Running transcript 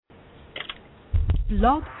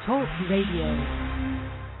Blog Talk Radio.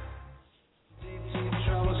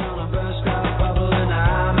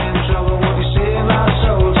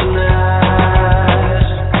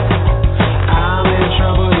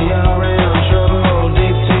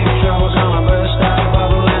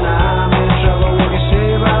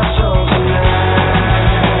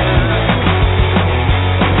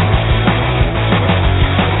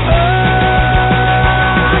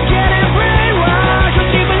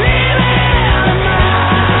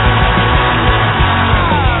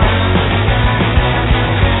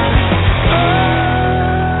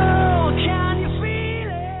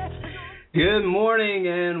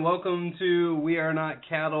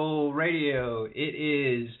 Cattle Radio. It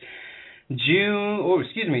is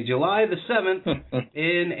July the 7th,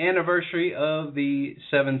 in anniversary of the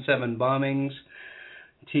 7/7 bombings.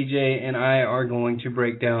 TJ and I are going to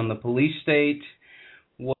break down the police state,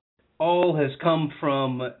 what all has come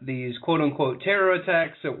from these quote-unquote terror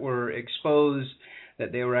attacks that were exposed,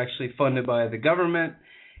 that they were actually funded by the government,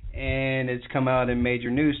 and it's come out in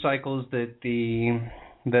major news cycles that the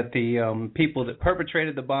people that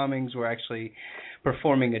perpetrated the bombings were actually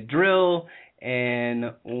performing a drill,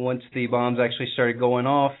 and once the bombs actually started going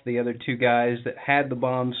off, the other two guys that had the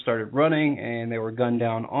bombs started running, and they were gunned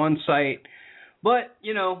down on site. But,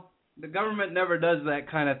 the government never does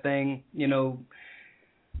that kind of thing.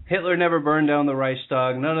 Hitler never burned down the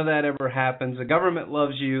Reichstag. None of that ever happens. The government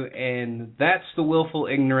loves you, and that's the willful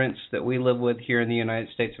ignorance that we live with here in the United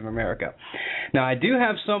States of America. Now, I do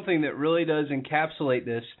have something that really does encapsulate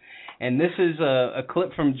this, and this is a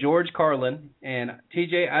clip from George Carlin. And,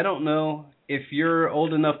 TJ, I don't know if you're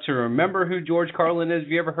old enough to remember who George Carlin is.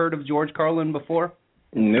 Have you ever heard of George Carlin before?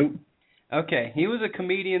 Nope. Okay, he was a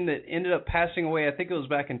comedian that ended up passing away, I think it was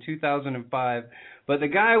back in 2005, but the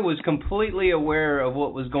guy was completely aware of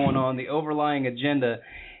what was going on, the overlying agenda,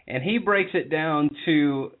 and he breaks it down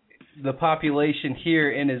to the population here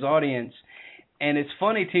in his audience. And it's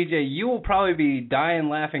funny, TJ, you will probably be dying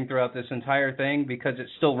laughing throughout this entire thing because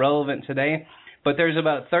it's still relevant today, but there's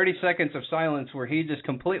about 30 seconds of silence where he just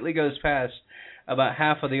completely goes past about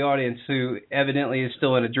half of the audience who evidently is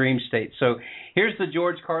still in a dream state. So here's the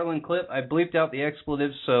George Carlin clip. I bleeped out the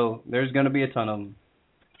expletives, so there's going to be a ton of them.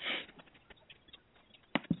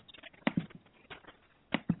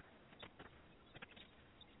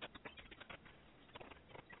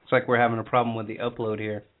 Looks like we're having a problem with the upload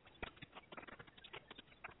here.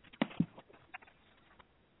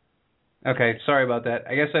 Okay, sorry about that.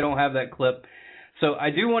 I guess I don't have that clip. So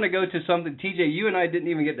I do want to go to something. TJ, you and I didn't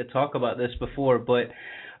even get to talk about this before, but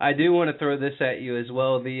I do want to throw this at you as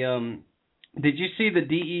well. Did you see the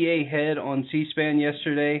DEA head on C-SPAN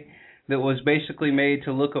yesterday that was basically made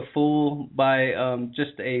to look a fool by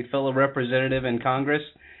just a fellow representative in Congress?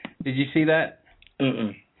 Did you see that?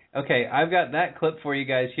 Mm-mm. Okay, I've got that clip for you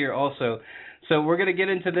guys here also. So we're going to get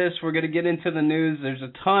into this. We're going to get into the news. There's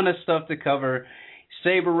a ton of stuff to cover.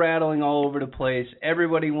 Saber rattling all over the place.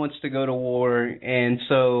 Everybody wants to go to war, and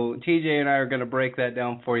so TJ and I are going to break that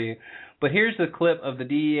down for you. But here's the clip of the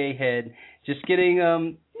DEA head just getting,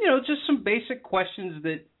 just some basic questions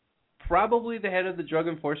that probably the head of the Drug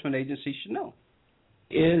Enforcement Agency should know.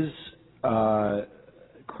 Is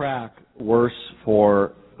crack worse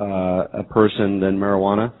for a person than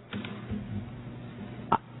marijuana?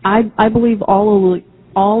 I believe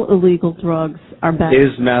all illegal drugs are bad.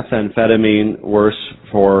 Is methamphetamine worse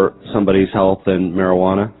for somebody's health than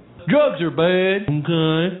marijuana? Drugs are bad.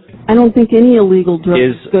 Okay. I don't think any illegal drug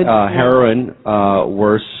is good. Is heroin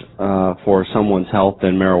worse for someone's health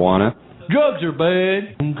than marijuana? Drugs are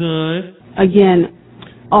bad. Okay. Again,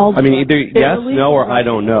 either yes, no, or I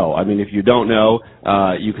don't know. If you don't know,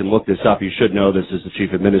 you can look this up. You should know this as the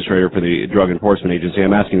Chief Administrator for the Drug Enforcement Agency.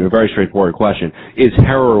 I'm asking you a very straightforward question. Is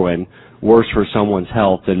heroin worse for someone's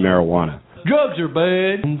health than marijuana? Drugs are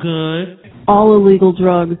bad. Okay. All illegal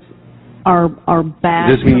drugs are bad.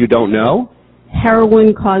 Does this mean you don't know?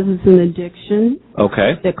 Heroin causes an addiction.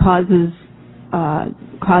 Okay. That causes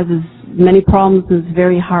many problems. It's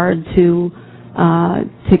very hard to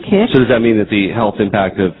kick. So does that mean that the health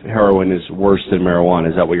impact of heroin is worse than marijuana?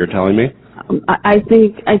 Is that what you're telling me? I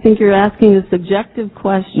think you're asking a subjective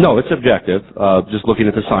question. No, it's objective. Just looking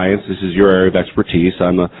at the science, this is your area of expertise.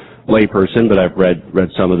 I'm a layperson, but I've read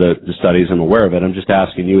some of the studies. I'm aware of it. I'm just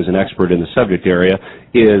asking you as an expert in the subject area,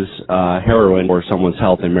 is heroin for someone's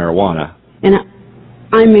health than marijuana? And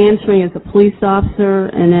I'm answering as a police officer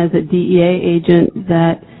and as a DEA agent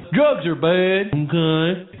that drugs are bad.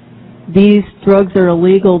 Okay. These drugs are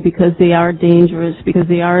illegal because they are dangerous, because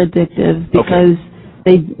they are addictive, because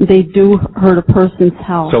they do hurt a person's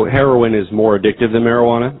health. So heroin is more addictive than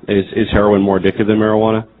marijuana? Is heroin more addictive than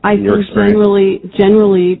marijuana? I in your think experience?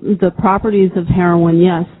 generally the properties of heroin,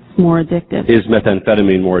 yes, it's more addictive. Is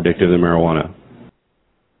methamphetamine more addictive than marijuana?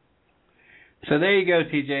 So there you go,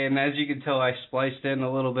 TJ, and as you can tell, I spliced in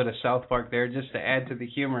a little bit of South Park there just to add to the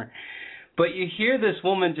humor. But you hear this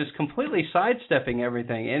woman just completely sidestepping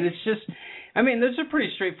everything, and it's just, I mean, those are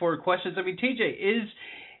pretty straightforward questions. I mean, TJ,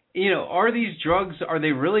 are these drugs, are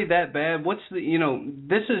they really that bad?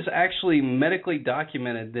 This is actually medically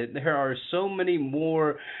documented that there are so many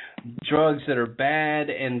more drugs that are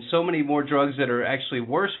bad and so many more drugs that are actually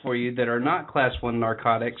worse for you that are not class 1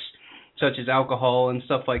 narcotics, such as alcohol and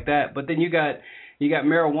stuff like that. But then you got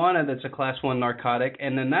marijuana that's a class 1 narcotic,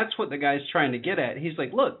 and then that's what the guy's trying to get at. He's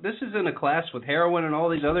like, look, this is in a class with heroin and all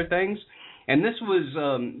these other things, and this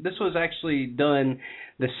was actually done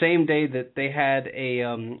the same day that they had a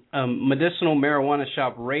medicinal marijuana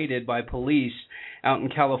shop raided by police out in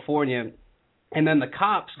California, and then the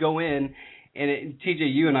cops go in, and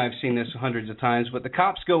TJ, you and I have seen this hundreds of times, but the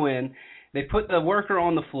cops go in. They put the worker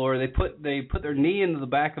on the floor. They put their knee into the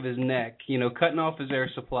back of his neck, cutting off his air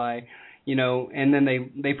supply, and then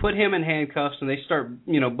they put him in handcuffs and they start,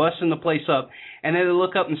 busting the place up. And then they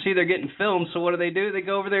look up and see they're getting filmed. So what do? They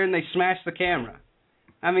go over there and they smash the camera.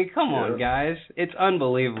 I mean, come on, guys, it's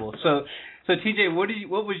unbelievable. So TJ, what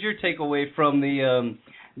was your takeaway from the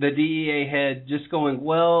DEA head just going,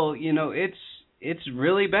 well, it's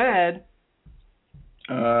really bad?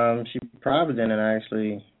 She probably didn't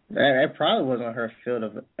actually. That probably wasn't her field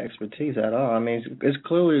of expertise at all. I mean, it's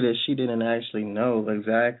clearly that she didn't actually know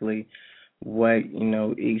exactly what,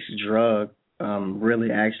 each drug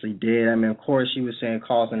really actually did. I mean, of course, she was saying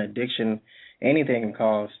cause an addiction. Anything can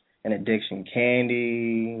cause an addiction.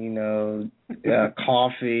 Candy,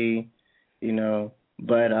 coffee,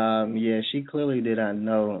 But, she clearly did not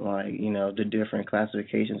know, the different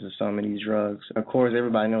classifications of some of these drugs. Of course,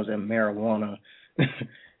 everybody knows that marijuana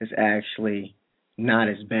is actually not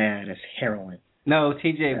as bad as heroin. No,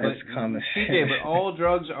 TJ, but all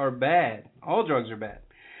drugs are bad. All drugs are bad.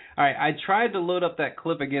 All right, I tried to load up that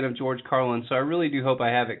clip again of George Carlin, so I really do hope I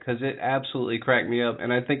have it because it absolutely cracked me up,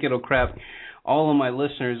 and I think it'll crack all of my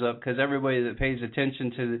listeners up because everybody that pays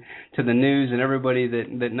attention to the news and everybody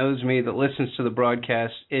that knows me, that listens to the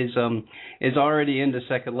broadcast, is already into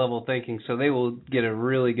second level thinking, so they will get a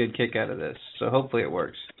really good kick out of this. So hopefully it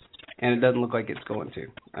works, and it doesn't look like it's going to.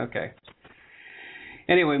 Okay.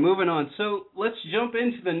 Anyway, moving on. So let's jump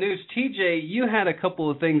into the news. TJ, you had a couple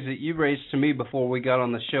of things that you raised to me before we got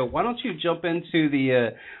on the show. Why don't you jump into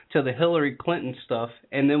the Hillary Clinton stuff,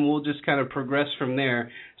 and then we'll just kind of progress from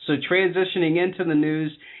there. So transitioning into the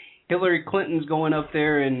news, Hillary Clinton's going up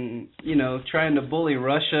there and trying to bully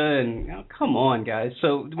Russia, and come on, guys.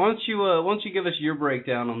 So why don't you give us your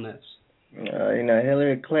breakdown on this?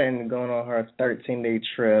 Hillary Clinton going on her 13-day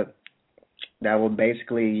trip that will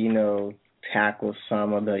basically tackle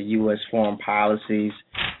some of the U.S. foreign policies.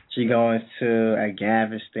 She goes to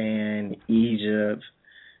Afghanistan, Egypt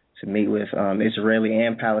to meet with Israeli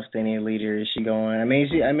and Palestinian leaders. And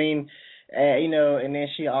then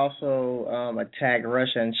she also attacked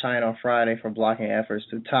Russia and China on Friday for blocking efforts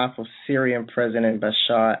to topple Syrian President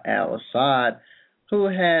Bashar al-Assad, who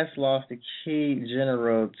has lost a key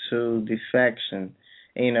general to defection.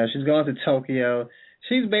 And, she's going to Tokyo.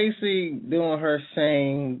 She's basically doing her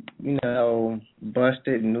same,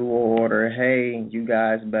 busted new world order. Hey, you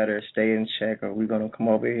guys better stay in check or we're going to come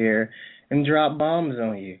over here and drop bombs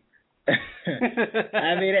on you.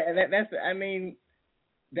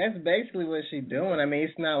 That's basically what she's doing. I mean,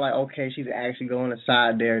 it's not like, okay, she's actually going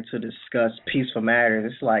aside there to discuss peaceful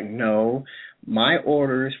matters. It's like, no, my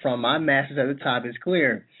orders from my masters at the top is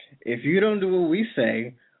clear. If you don't do what we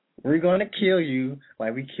say, we're going to kill you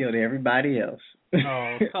like we killed everybody else.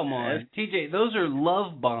 Oh, come on. TJ, those are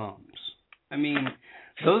love bombs. I mean,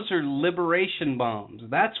 those are liberation bombs.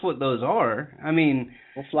 That's what those are. I mean...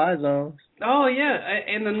 Well, fly zones. Oh, yeah.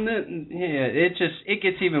 And then, it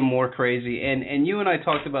gets even more crazy. And you and I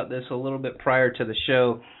talked about this a little bit prior to the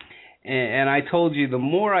show. And I told you the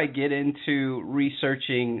more I get into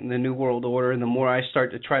researching the New World Order and the more I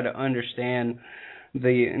start to try to understand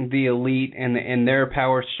the elite and their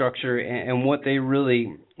power structure and what they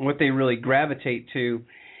really gravitate to,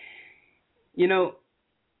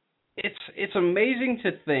 it's amazing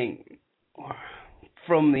to think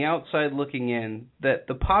from the outside looking in that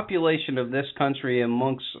the population of this country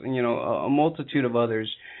amongst a multitude of others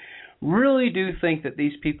really do think that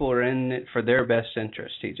these people are in it for their best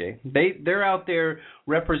interest, TJ. They're out there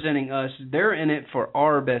representing us. They're in it for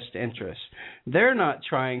our best interests. They're not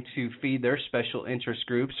trying to feed their special interest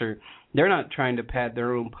groups, or they're not trying to pad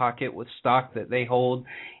their own pocket with stock that they hold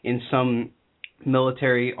in some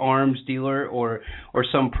military arms dealer or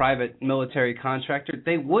some private military contractor.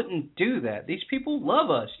 They wouldn't do that. These people love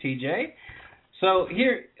us, TJ. So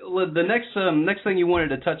here, the next thing you wanted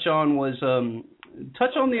to touch on was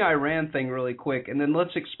touch on the Iran thing really quick, and then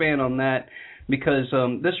let's expand on that, because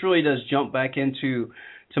this really does jump back into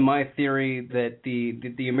my theory that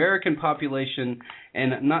the American population,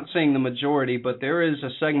 and I'm not saying the majority, but there is a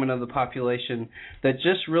segment of the population that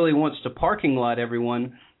just really wants to parking lot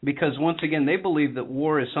everyone, because once again they believe that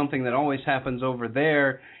war is something that always happens over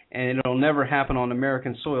there and it'll never happen on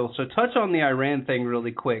American soil. So touch on the Iran thing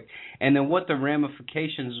really quick, and then what the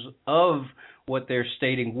ramifications of what they're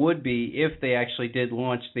stating would be if they actually did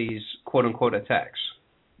launch these quote-unquote attacks.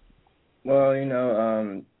 Well,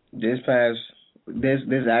 this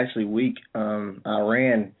actually week,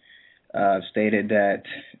 Iran stated that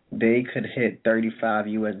they could hit 35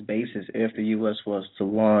 U.S. bases if the U.S. was to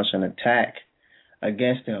launch an attack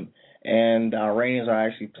against them. And the Iranians are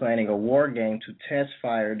actually planning a war game to test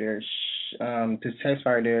fire their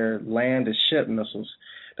land and ship missiles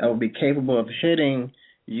that will be capable of hitting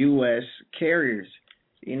U.S. carriers.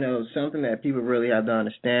 Something that people really have to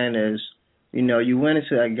understand is, you went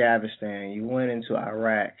into Afghanistan, you went into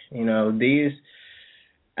Iraq.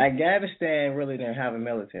 Afghanistan really didn't have a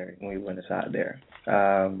military when we went inside there.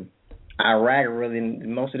 Iraq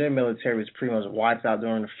most of their military was pretty much wiped out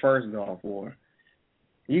during the first Gulf War.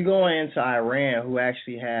 You go into Iran, who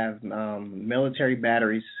actually have military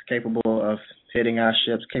batteries capable of hitting our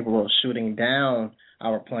ships, capable of shooting down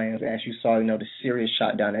our planes. As you saw, the Syria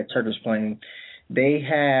shot down that Turkish plane. They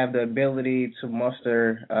have the ability to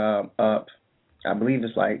muster up, I believe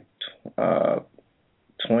it's like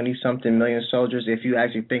 20-something million soldiers, if you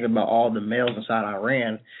actually think about all the males inside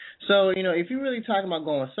Iran. So, if you're really talking about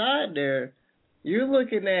going inside there, you're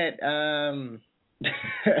looking at,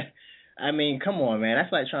 I mean, come on, man.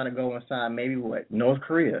 That's like trying to go inside maybe, North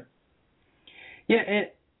Korea. Yeah, and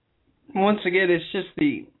once again, it's just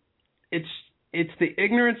it's the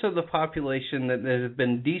ignorance of the population that has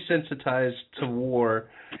been desensitized to war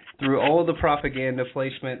through all the propaganda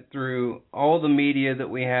placement, through all the media that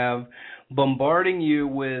we have, bombarding you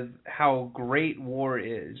with how great war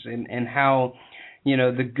is and how,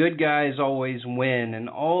 the good guys always win, and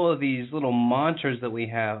all of these little mantras that we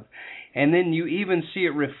have. And then you even see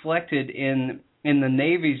it reflected in the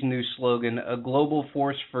Navy's new slogan, a global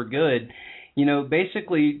force for good.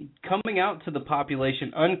 Basically coming out to the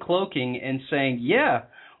population, uncloaking and saying, yeah,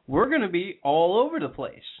 we're going to be all over the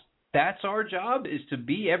place. That's our job, is to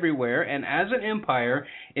be everywhere. And as an empire,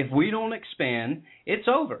 if we don't expand, it's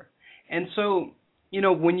over. And so,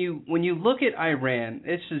 when you look at Iran,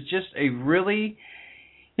 this is just a really,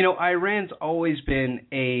 Iran's always been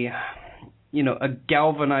a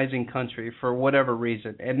galvanizing country for whatever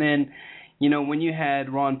reason. And then, when you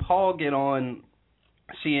had Ron Paul get on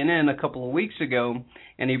CNN a couple of weeks ago,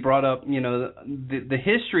 and he brought up, the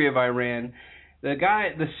history of Iran, the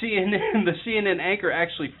CNN anchor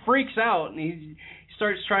actually freaks out, and he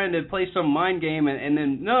starts trying to play some mind game, and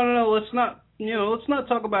then no, let's not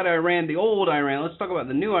talk about Iran, the old Iran. Let's talk about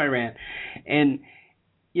the new Iran. And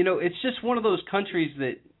it's just one of those countries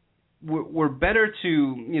that we're better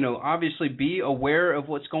to, obviously be aware of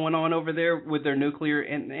what's going on over there with their nuclear,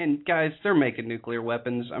 and guys, they're making nuclear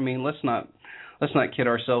weapons. I mean, let's not kid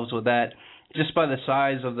ourselves with that. Just by the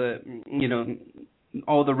size of the,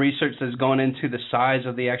 all the research that's gone into the size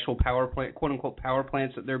of the actual power plant, quote unquote power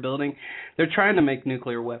plants that they're building, they're trying to make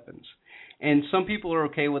nuclear weapons. And some people are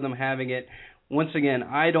okay with them having it. Once again,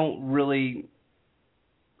 I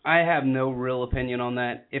have no real opinion on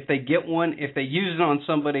that. If they get one, if they use it on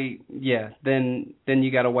somebody, yeah, then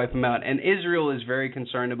you got to wipe them out. And Israel is very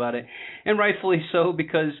concerned about it, and rightfully so,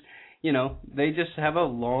 because they just have a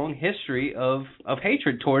long history of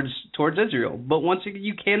hatred towards Israel. But once again,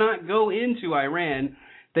 you cannot go into Iran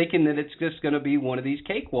thinking that it's just going to be one of these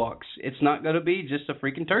cakewalks. It's not going to be just a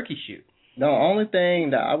freaking turkey shoot. The only thing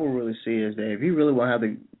that I would really see is that if you really want to have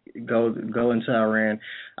to go into Iran,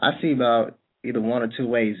 I see about either one or two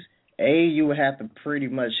ways. A, you would have to pretty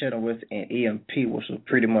much hit them with an EMP, which would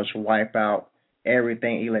pretty much wipe out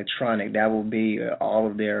everything electronic. That will be all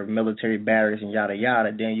of their military batteries and yada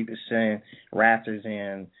yada. Then you could send Raptors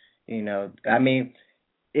in. I mean,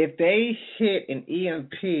 if they hit an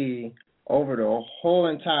EMP over the whole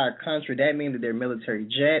entire country, that means that their military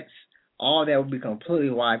jets, all that would be completely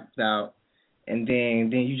wiped out. and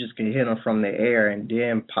then you just can hit them from the air, and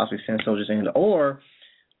then possibly send soldiers in, or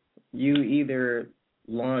you either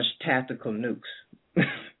launch tactical nukes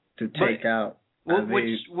to take out.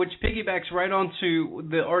 Which piggybacks right onto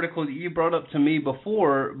the article that you brought up to me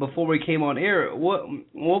before we came on air. What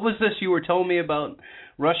was this you were telling me about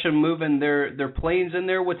Russia moving their planes in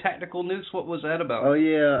there with tactical nukes? What was that about? Oh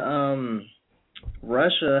yeah,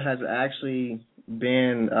 Russia has actually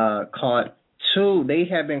been caught. They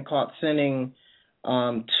have been caught sending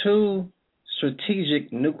 2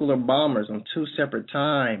 strategic nuclear bombers on 2 separate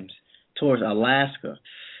times towards Alaska.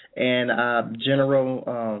 And General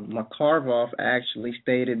Makarov actually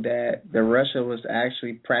stated that Russia was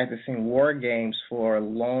actually practicing war games for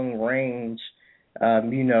long-range,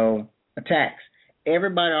 attacks.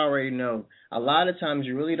 Everybody already knows. A lot of times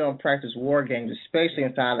you really don't practice war games, especially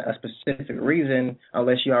inside a specific reason,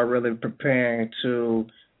 unless you are really preparing to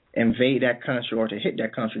invade that country or to hit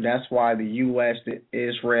that country. That's why the U.S.,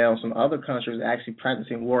 Israel, some other countries are actually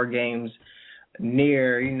practicing war games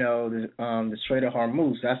near, the Strait of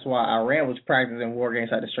Hormuz. That's why Iran was practicing war games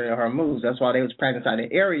at the Strait of Hormuz. That's why they was practicing inside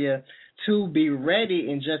the area to be ready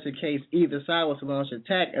in just in case either side was to launch an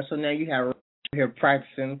attack. And so now you have here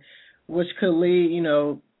practicing, which could lead,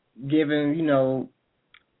 given,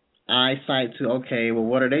 eyesight to, okay, well,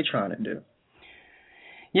 what are they trying to do?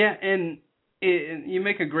 Yeah, and you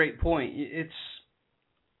make a great point.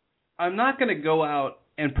 I'm not going to go out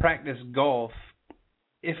and practice golf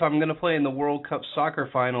if I'm going to play in the World Cup soccer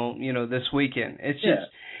final, this weekend. It's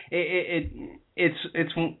just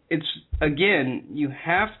it's again, you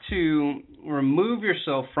have to remove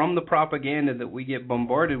yourself from the propaganda that we get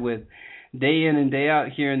bombarded with day in and day out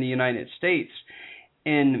here in the United States.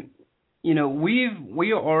 And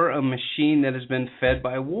we are a machine that has been fed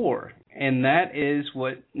by war. And that is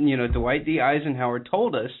what, Dwight D. Eisenhower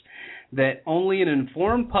told us, that only an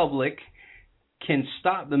informed public can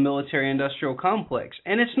stop the military-industrial complex.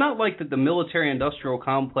 And it's not like that the military-industrial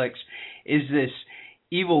complex is this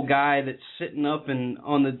evil guy that's sitting up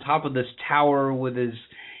on the top of this tower with his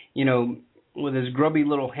grubby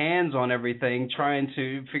little hands on everything, trying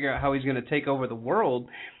to figure out how he's going to take over the world.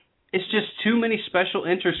 It's just too many special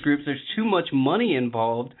interest groups. There's too much money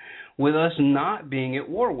involved with us not being at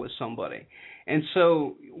war with somebody. And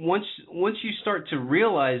so once you start to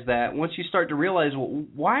realize that, well,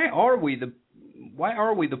 why are we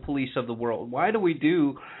the police of the world? Why do we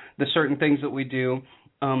do the certain things that we do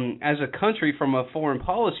as a country from a foreign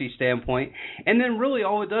policy standpoint? And then really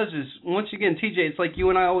all it does is, once again, TJ, it's like you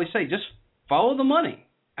and I always say, just follow the money.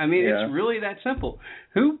 I mean, It's really that simple.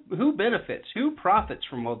 Who benefits? Who profits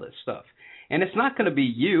from all this stuff? And it's not going to be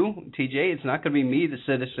you, TJ. It's not going to be me, the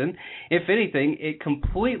citizen. If anything, it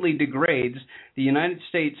completely degrades the United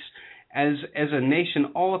States as a nation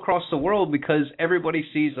all across the world, because everybody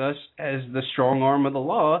sees us as the strong arm of the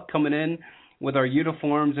law, coming in with our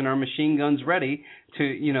uniforms and our machine guns ready to,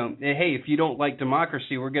 hey, if you don't like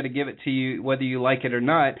democracy, we're going to give it to you whether you like it or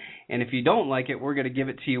not. And if you don't like it, we're going to give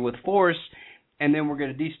it to you with force. And then we're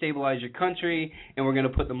going to destabilize your country, and we're going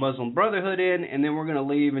to put the Muslim Brotherhood in, and then we're going to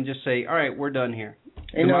leave and just say, all right, we're done here.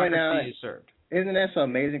 Democracy is served. Isn't that so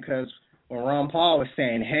amazing? Because when Ron Paul was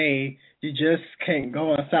saying, hey, you just can't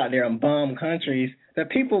go outside there and bomb countries, the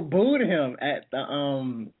people booed him at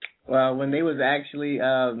the when they was actually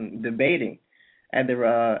debating at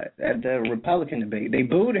the Republican debate. They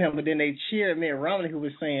booed him, but then they cheered Mitt Romney, who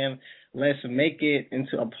was saying, let's make it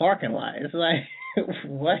into a parking lot. It's like,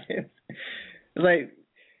 what?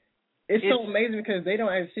 It's so amazing because they don't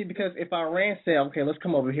actually see, because if Iran said, okay, let's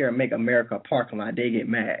come over here and make America a parking lot, they get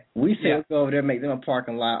mad. We say, let's go over there and make them a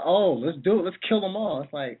parking lot. Oh, let's do it. Let's kill them all.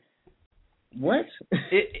 It's like, what?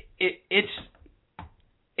 It's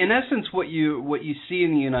in essence what you see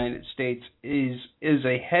in the United States is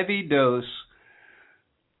a heavy dose,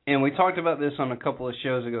 and we talked about this on a couple of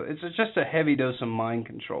shows ago. It's just a heavy dose of mind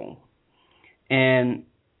control.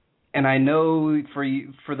 And I know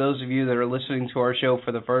for those of you that are listening to our show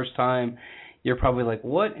for the first time, you're probably like,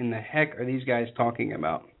 what in the heck are these guys talking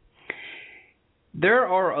about? There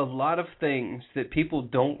are a lot of things that people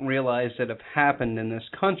don't realize that have happened in this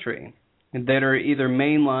country that are either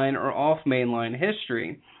mainline or off mainline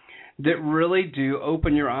history that really do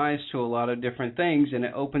open your eyes to a lot of different things, and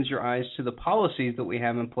it opens your eyes to the policies that we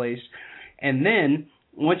have in place. And then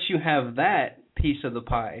once you have that piece of the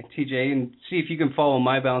pie, TJ, and see if you can follow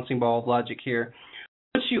my bouncing ball of logic here.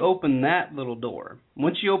 Once you open that little door,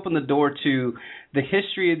 once you open the door to the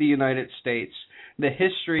history of the United States, the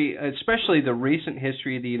history, especially the recent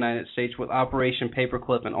history of the United States with Operation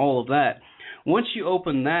Paperclip and all of that, once you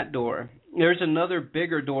open that door, there's another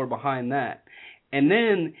bigger door behind that. And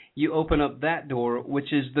then you open up that door,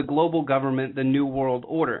 which is the global government, the New World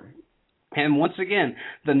Order. And once again,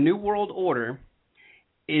 the New World Order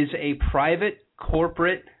is a private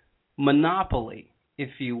corporate monopoly, if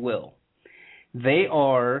you will. They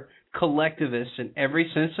are collectivists in every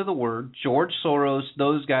sense of the word. George Soros,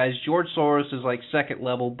 those guys, George Soros is like second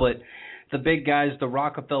level, but the big guys, the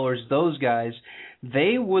Rockefellers, those guys,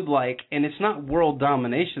 they would like, and it's not world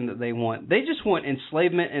domination that they want, they just want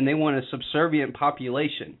enslavement and they want a subservient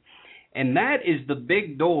population. And that is the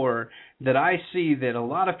big door that I see that a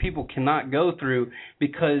lot of people cannot go through,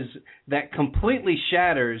 because that completely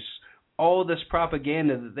shatters all this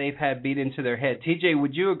propaganda that they've had beat into their head. TJ,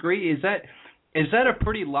 would you agree? Is that a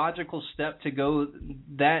pretty logical step to go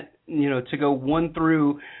to go one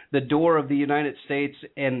through the door of the United States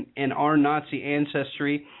and our Nazi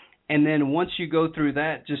ancestry, and then once you go through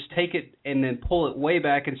that, just take it and then pull it way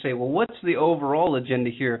back and say, well, what's the overall agenda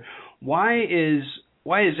here? Why is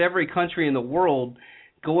every country in the world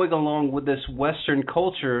going along with this Western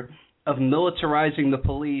culture of militarizing the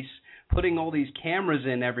police, putting all these cameras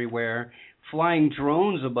in everywhere, flying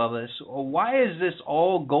drones above us? Why is this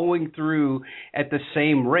all going through at the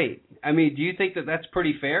same rate? I mean, do you think that that's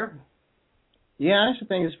pretty fair? Yeah, I actually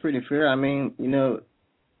think it's pretty fair. I mean,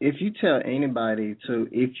 if you tell anybody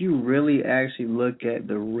if you really actually look at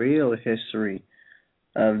the real history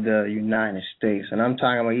of the United States, and I'm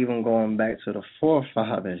talking about even going back to the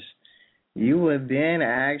forefathers, you would then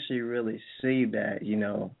actually really see that,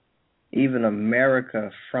 even America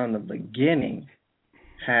from the beginning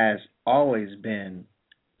has always been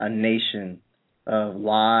a nation of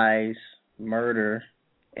lies, murder,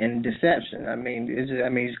 and deception.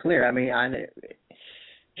 It's clear.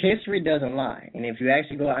 History doesn't lie. And if you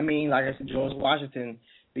actually go, like I said, George Washington,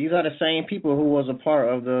 these are the same people who was a part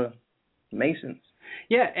of the Masons.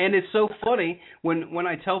 Yeah, and it's so funny when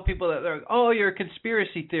I tell people that they're like, oh, you're a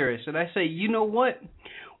conspiracy theorist. And I say, you know what?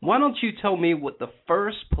 Why don't you tell me what the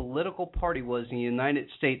first political party was in the United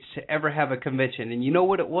States to ever have a convention? And you know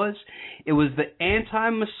what it was? It was the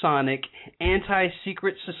Anti-Masonic,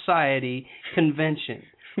 Anti-Secret Society Convention.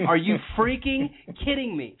 Are you freaking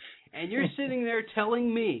kidding me? And you're sitting there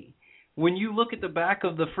telling me, when you look at the back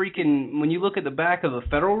of the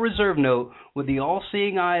Federal Reserve note with the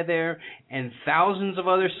all-seeing eye there and thousands of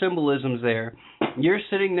other symbolisms there, you're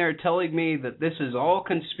sitting there telling me that this is all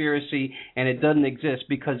conspiracy and it doesn't exist,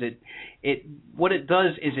 because what it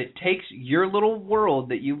does is it takes your little world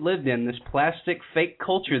that you lived in, this plastic fake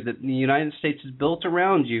culture that the United States has built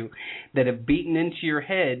around you, that have beaten into your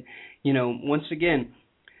head. Once again,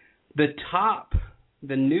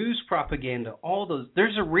 the news propaganda, all those,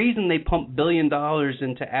 there's a reason they pump $1 billion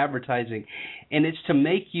into advertising, and it's to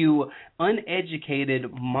make you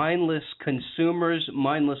uneducated, mindless consumers,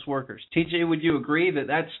 mindless workers. TJ, would you agree that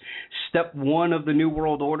that's step one of the New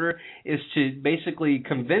World Order, is to basically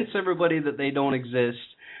convince everybody that they don't exist,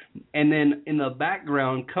 and then in the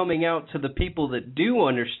background coming out to the people that do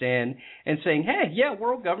understand and saying, hey, yeah,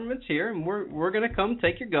 world government's here, and we're going to come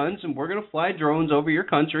take your guns, and we're going to fly drones over your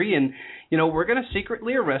country, and we're going to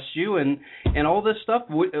secretly arrest you and all this stuff.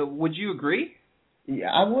 Would you agree?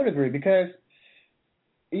 Yeah, I would agree, because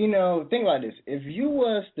think about this. If you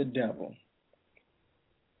was the devil,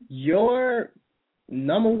 your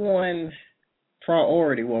number one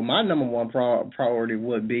priority, well, my number one priority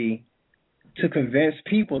would be to convince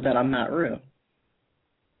people that I'm not real.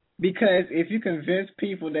 Because if you convince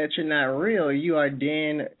people that you're not real, you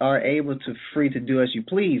are able to free to do as you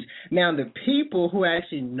please. Now, the people who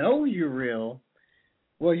actually know you're real,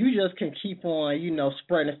 well, you just can keep on,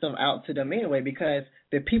 spreading stuff out to them anyway, because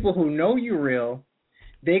the people who know you're real,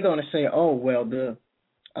 they're going to say, oh, well, the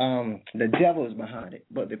devil is behind it.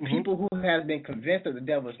 But the people who have been convinced that the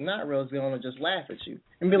devil is not real is going to just laugh at you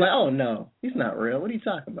and be like, oh, no, he's not real. What are you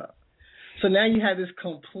talking about? So now you have this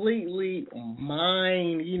completely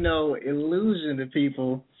mind, illusion to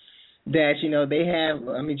people that, they have,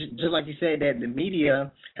 just like you said, that the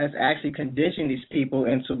media has actually conditioned these people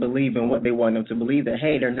into believing what they want them to believe, that,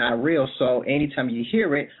 hey, they're not real. So anytime you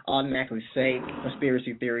hear it, automatically say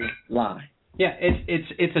conspiracy theory, lie. Yeah,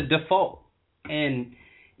 it's a default. And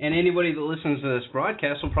anybody that listens to this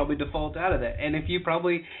broadcast will probably default out of that. And if you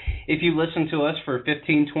listen to us for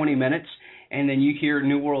 15, 20 minutes, and then you hear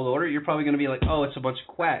New World Order, you're probably going to be like, oh, it's a bunch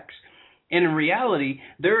of quacks. And in reality,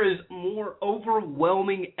 there is more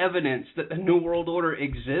overwhelming evidence that the New World Order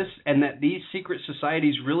exists and that these secret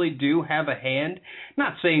societies really do have a hand.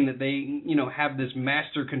 Not saying that they, have this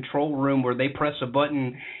master control room where they press a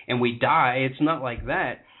button and we die. It's not like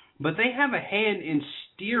that. But they have a hand in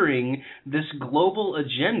steering this global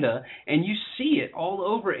agenda, and you see it all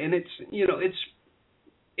over. And it's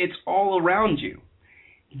it's all around you.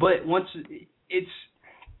 But once it's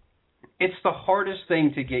the hardest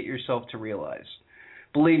thing to get yourself to realize.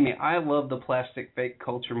 Believe me, I love the plastic fake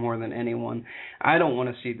culture more than anyone. I don't want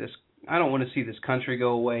to see this. I don't want to see this country go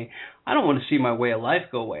away. I don't want to see my way of life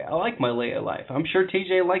go away. I like my way of life. I'm sure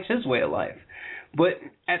TJ likes his way of life. But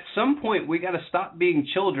at some point, we got to stop being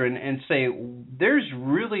children and say, there's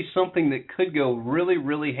really something that could go really,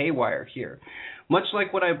 really haywire here. Much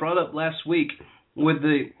like what I brought up last week with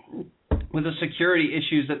the security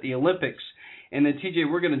issues at the Olympics. And then,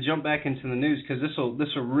 TJ, we're going to jump back into the news because this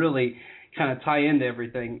will really kind of tie into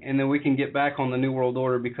everything. And then we can get back on the New World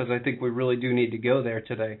Order because I think we really do need to go there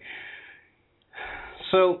today.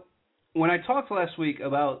 So when I talked last week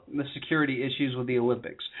about the security issues with the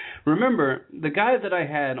Olympics, remember the guy that I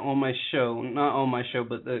had on my show, not on my show,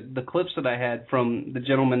 but the clips that I had from the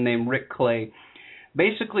gentleman named Rick Clay,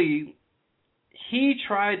 basically he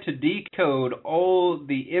tried to decode all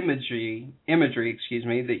the imagery,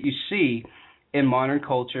 that you see in modern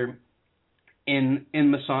culture, in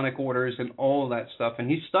Masonic orders and all of that stuff, and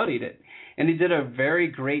he studied it. And he did a very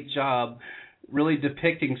great job really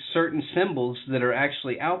depicting certain symbols that are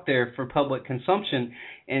actually out there for public consumption.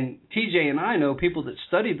 And TJ and I know people that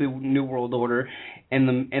study the New World Order and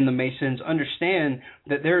the Masons understand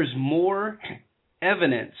that there's more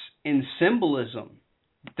evidence in symbolism.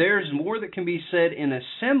 There's more that can be said in a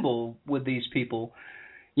symbol with these people.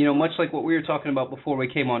 You know, much like what we were talking about before we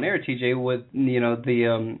came on air, TJ, with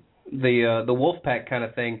the wolf pack kind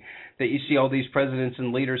of thing that you see all these presidents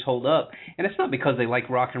and leaders hold up. And it's not because they like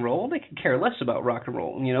rock and roll. They could care less about rock and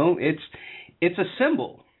roll. You know, it's a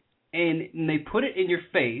symbol. And they put it in your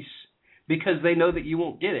face because they know that you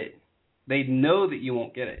won't get it. They know that you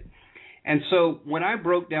won't get it. And so when I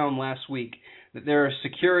broke down last week that there are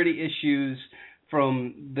security issues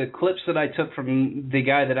from the clips that I took from the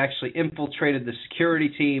guy that actually infiltrated the security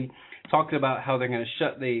team, talking about how they're going to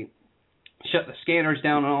shut the scanners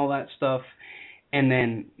down and all that stuff, and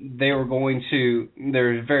then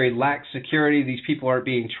there's very lax security, these people aren't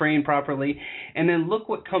being trained properly, and then look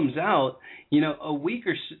what comes out, a week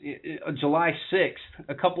or July 6th,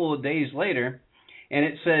 a couple of days later, and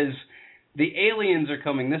it says, the aliens are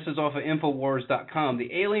coming. This is off of Infowars.com.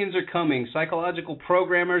 The aliens are coming. Psychological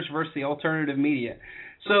programmers versus the alternative media.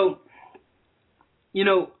 So,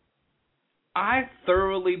 I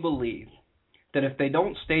thoroughly believe that if they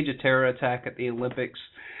don't stage a terror attack at the Olympics,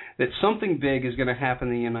 that something big is going to happen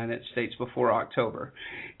in the United States before October.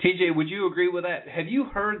 TJ, would you agree with that? Have you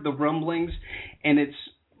heard the rumblings, and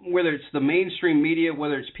whether it's the mainstream media,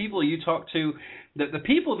 whether it's people you talk to, the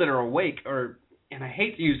people that are awake are, and I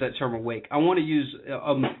hate to use that term awake, I want to use,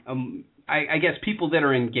 I guess people that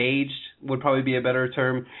are engaged would probably be a better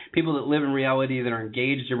term, people that live in reality, that are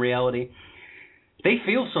engaged in reality, they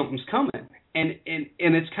feel something's coming. And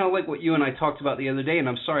it's kind of like what you and I talked about the other day, and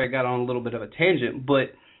I'm sorry I got on a little bit of a tangent,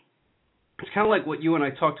 but it's kind of like what you and I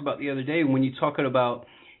talked about the other day when you're talking about,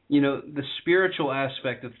 the spiritual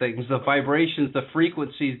aspect of things, the vibrations, the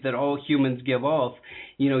frequencies that all humans give off.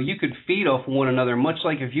 You could feed off one another, much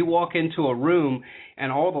like if you walk into a room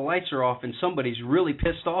and all the lights are off and somebody's really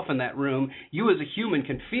pissed off in that room, you as a human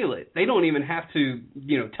can feel it. They don't even have to,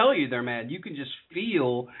 tell you they're mad. You can just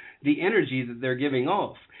feel the energy that they're giving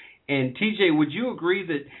off. And TJ, would you agree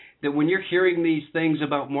that when you're hearing these things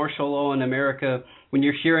about martial law in America, when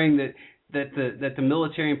you're hearing that the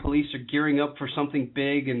military and police are gearing up for something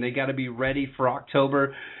big and they got to be ready for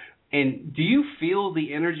October, and do you feel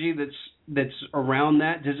the energy that's around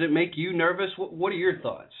that? Does it make you nervous? What are your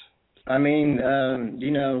thoughts? I mean,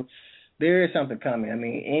 there is something coming. I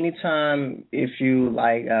mean, anytime if you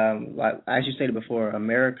like as you stated before,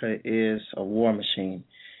 America is a war machine.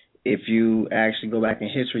 If you actually go back in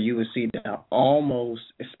history, you will see that almost,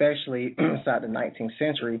 especially inside the 19th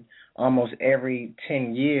century, almost every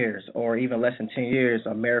 10 years or even less than 10 years,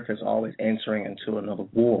 America is always entering into another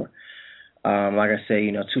war. Like I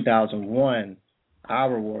say, 2001,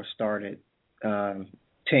 our war started. 10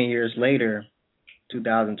 years later,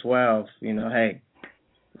 2012, hey,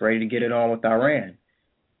 ready to get it on with Iran.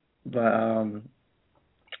 But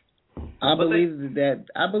I believe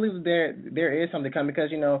there is something coming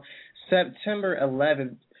because, September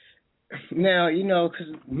 11th, now, because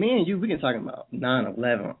me and you, we can talk about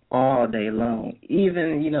 9/11 all day long,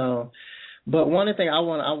 even, but one thing I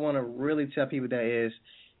want to really tell people that is,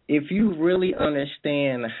 if you really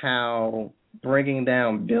understand how bringing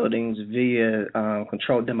down buildings via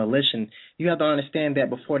controlled demolition, you have to understand that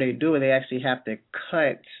before they do it, they actually have to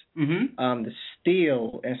cut the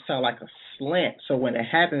steel inside like a slant. So when it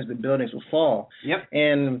happens, the buildings will fall. Yep.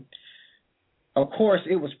 And, of course,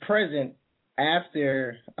 it was present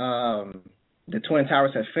after the Twin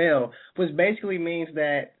Towers had failed, which basically means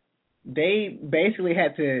that they basically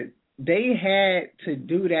had to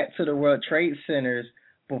do that to the World Trade Centers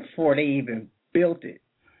before they even built it.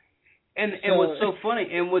 And what's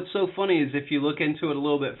so funny is if you look into it a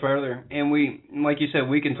little bit further, and we, like you said,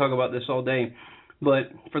 we can talk about this all day,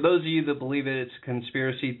 but for those of you that believe it's a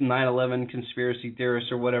conspiracy, 9/11 conspiracy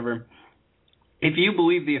theorists or whatever, if you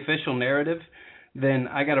believe the official narrative, then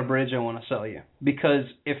I got a bridge I want to sell you. Because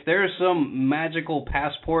if there's some magical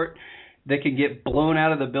passport that can get blown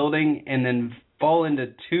out of the building and then fall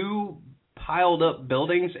into two piled up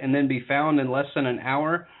buildings and then be found in less than an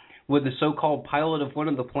hour with the so-called pilot of one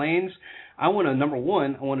of the planes, I want to, number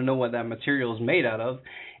one, I want to know what that material is made out of.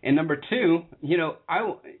 And number two,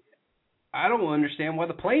 I don't understand why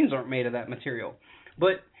the planes aren't made of that material.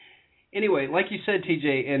 But anyway, like you said,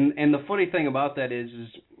 TJ, and the funny thing about that is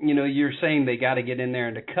you're saying they got to get in there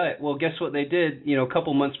and to cut. Well, guess what they did? A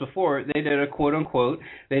couple months before, they did a quote unquote,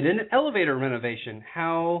 they did an elevator renovation.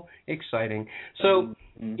 How exciting! So,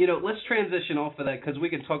 let's transition off of that because we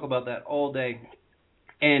can talk about that all day.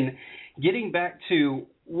 And getting back to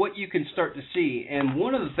what you can start to see, and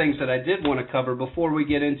one of the things that I did want to cover before we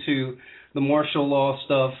get into the martial law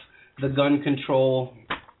stuff, the gun control,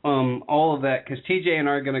 all of that, because TJ and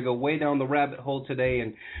I are going to go way down the rabbit hole today,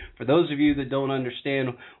 and for those of you that don't understand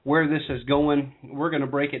where this is going, we're going to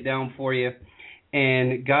break it down for you,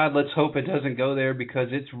 and God, let's hope it doesn't go there, because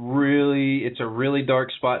it's a really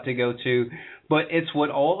dark spot to go to, but it's what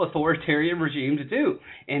all authoritarian regimes do,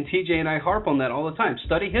 and TJ and I harp on that all the time.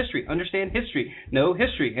 Study history, understand history, know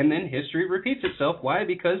history, and then history repeats itself. Why?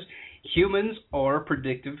 Because humans are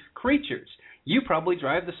predictive creatures. You probably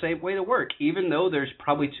drive the same way to work, even though there's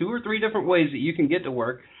probably 2 or 3 different ways that you can get to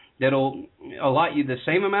work that'll allot you the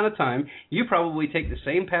same amount of time. You probably take the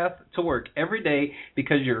same path to work every day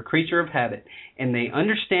because you're a creature of habit. And they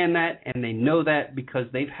understand that and they know that because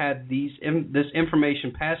they've had this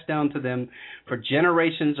information passed down to them for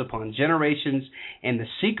generations upon generations. And the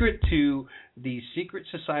secret to these secret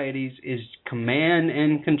societies is command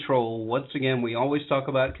and control. Once again, we always talk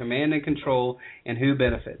about command and control and who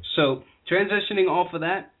benefits. So transitioning off of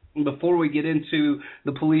that, before we get into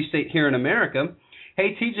the police state here in America,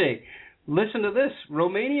 hey, TJ, listen to this.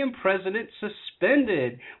 Romanian president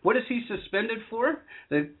suspended. What is he suspended for?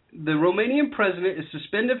 The Romanian president is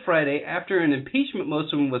suspended Friday after an impeachment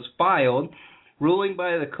motion was filed, ruling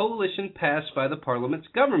by the coalition passed by the parliament's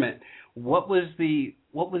government. What was the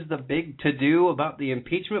big to-do about the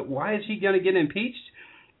impeachment? Why is he going to get impeached?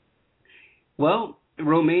 Well,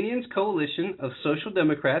 Romania's coalition of Social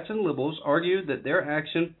Democrats and Liberals argued that their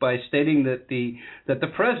action by stating that the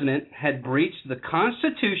president had breached the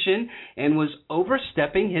Constitution and was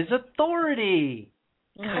overstepping his authority.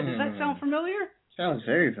 God, does that sound familiar? Sounds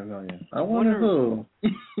very familiar. I wonder who.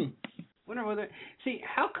 See,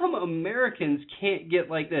 how come Americans can't get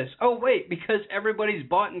like this? Oh, wait, because everybody's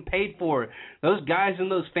bought and paid for. Those guys in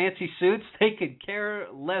those fancy suits, they could care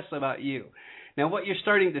less about you. Now, what you're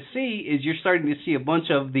starting to see is you're starting to see a bunch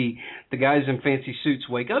of the guys in fancy suits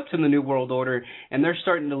wake up to the New World Order, and they're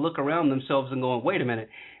starting to look around themselves and going, wait a minute,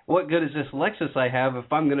 what good is this Lexus I have if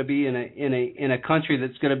I'm going to be in a country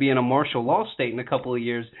that's going to be in a martial law state in a couple of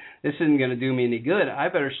years? This isn't going to do me any good. I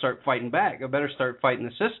better start fighting back. I better start fighting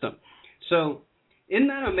the system. So isn't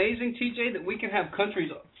that amazing, TJ, that we can have countries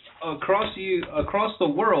across the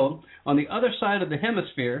world on the other side of the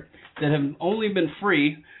hemisphere that have only been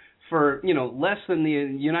free for, less than the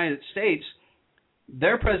United States?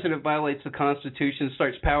 Their president violates the Constitution,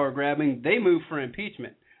 starts power grabbing, they move for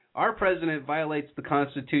impeachment. Our president violates the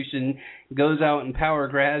Constitution, goes out and power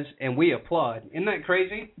grabs, and we applaud. Isn't that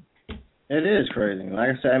crazy? It is crazy. Like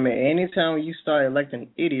I said, anytime you start electing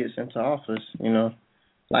idiots into office,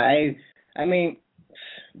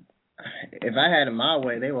 if I had it my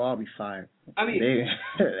way, they would all be fired.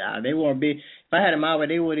 They won't be. If I had it my way,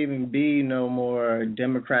 they wouldn't even be no more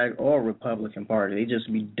Democratic or Republican Party. They'd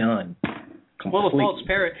just be done. Completely. Well,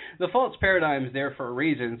 the false paradigm is there for a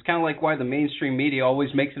reason. It's kind of like why the mainstream media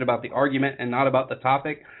always makes it about the argument and not about the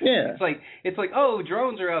topic. Yeah. It's like, oh,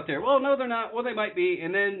 drones are out there. Well, no, they're not. Well, they might be.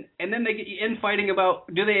 And then they get you infighting about,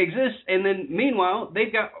 do they exist? And then meanwhile,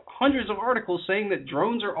 they've got hundreds of articles saying that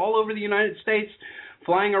drones are all over the United States,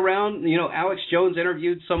 flying around. Alex Jones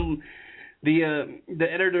interviewed the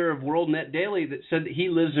editor of WorldNet Daily that said that he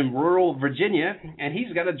lives in rural Virginia, and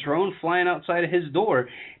he's got a drone flying outside of his door.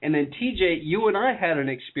 And then, TJ, you and I had an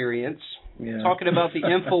experience talking about the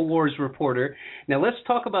InfoWars reporter. Now, let's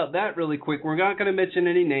talk about that really quick. We're not going to mention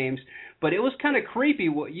any names, but it was kind of creepy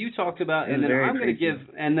what you talked about, and then I'm going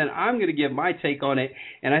to give my take on it.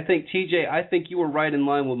 And I think, TJ, you were right in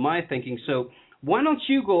line with my thinking. So why don't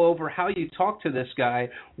you go over how you talked to this guy,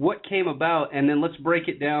 what came about, and then let's break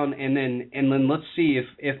it down, and then let's see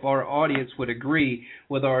if our audience would agree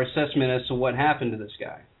with our assessment as to what happened to this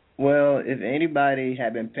guy. Well, if anybody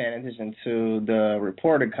had been paying attention to the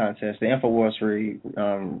reporter contest, the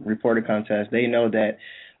InfoWars reporter contest, they know that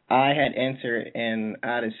I had entered, and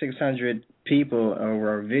out of 600 people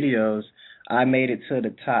over videos, I made it to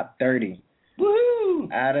the top 30.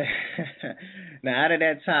 Woohoo! Out of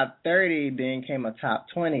that top 30, then came a top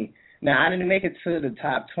 20. Now, I didn't make it to the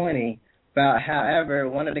top 20, but however,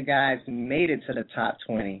 one of the guys made it to the top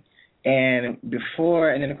 20. And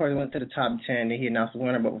then of course, he went to the top 10, and he announced the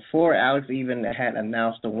winner. But before Alex even had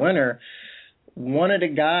announced the winner, one of the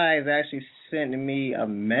guys actually sent me a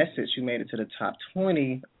message who made it to the top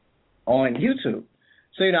 20 on YouTube.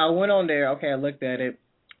 So, I went on there, I looked at it,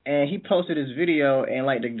 and he posted his video, and,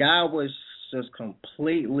 the guy was just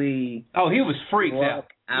completely... Oh, he was freaked out.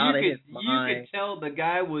 Out of his mind. You could tell the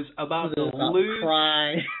guy was about to lose.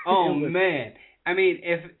 Cry. Oh, man. I mean,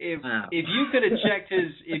 if you could have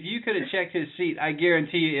checked his seat, I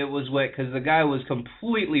guarantee you it was wet because the guy was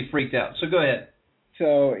completely freaked out. So go ahead.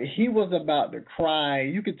 So he was about to cry.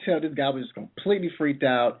 You could tell this guy was just completely freaked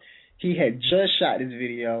out. He had just shot this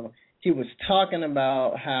video. He was talking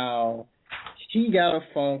about how he got a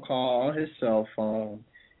phone call on his cell phone,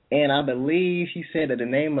 and I believe he said that the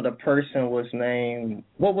name of the person was named...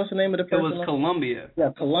 What was the name of the person? It was Columbia. Yeah,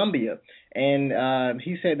 Columbia. And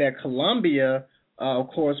he said that Columbia, of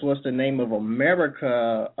course, was the name of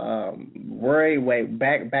America way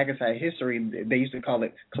back inside history. They used to call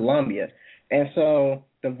it Columbia. And so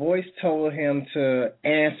the voice told him to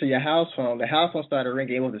answer your house phone. The house phone started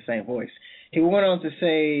ringing. It was the same voice. He went on to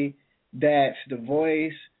say that the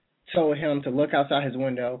voice told him to look outside his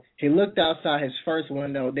window. He looked outside his first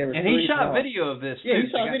window. There and he shot video of this. Yeah, too.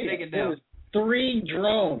 he shot video. There was 3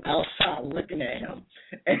 drones outside looking at him,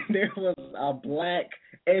 and there was a black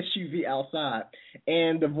SUV outside.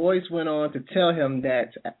 And the voice went on to tell him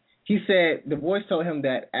that the voice told him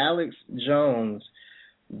that Alex Jones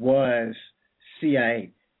was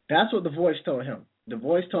CIA. That's what the voice told him. The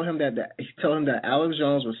voice told him that Alex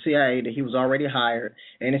Jones was CIA, that he was already hired,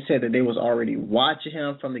 and it said that they was already watching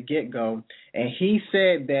him from the get-go. And he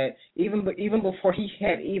said that even before he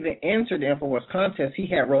had even entered the InfoWars contest, he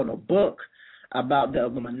had wrote a book about the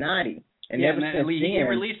Illuminati. And he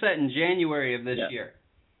released that in January of this year.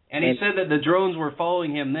 And he said that the drones were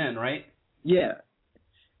following him then, right? Yeah.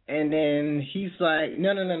 And then he's like,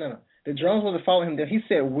 no. The drones wasn't following him. He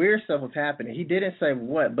said weird stuff was happening. He didn't say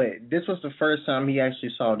what, but this was the first time he actually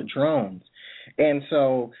saw the drones. And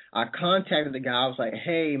so I contacted the guy. I was like,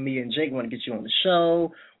 hey, me and Jake want to get you on the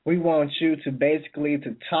show. We want you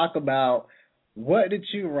to talk about what did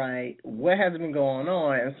you write, what has been going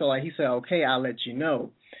on. And so he said, okay, I'll let you know.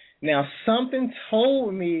 Now, something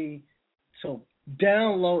told me to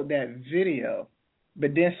download that video,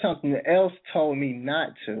 but then something else told me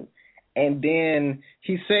not to. And then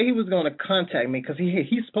he said he was going to contact me because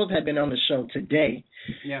he's supposed to have been on the show today.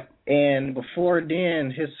 Yeah. And before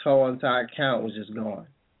then, his whole entire account was just gone.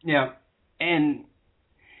 Yeah. And,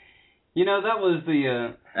 that was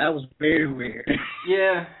that was very weird.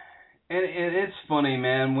 Yeah. And it's funny,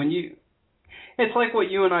 man. It's like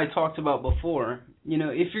what you and I talked about before.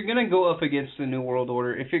 If you're going to go up against the New World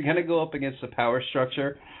Order, if you're going to go up against the power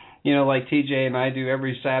structure, like TJ and I do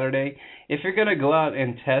every Saturday, if you're going to go out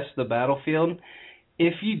and test the battlefield,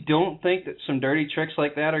 if you don't think that some dirty tricks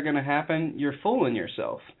like that are going to happen, you're fooling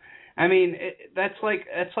yourself. I mean, that's like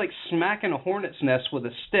smacking a hornet's nest with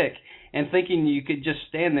a stick and thinking you could just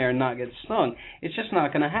stand there and not get stung. It's just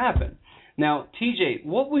not going to happen. Now, TJ,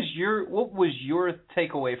 what was your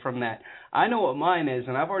takeaway from that? I know what mine is,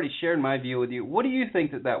 and I've already shared my view with you. What do you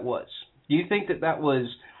think that was? Do you think that was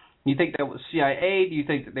CIA? Do you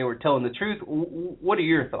think that they were telling the truth? What are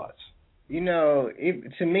your thoughts?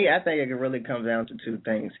 To me, I think it really comes down to 2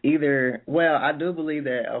 things. I do believe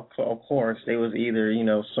that, of course, they was either,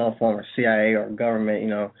 some form of CIA or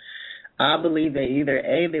government, I believe that either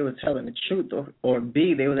A, they were telling the truth, or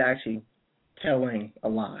B, they was actually telling a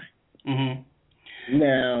lie. Mm-hmm.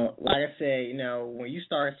 Now, like I said, when you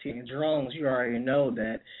start seeing drones, you already know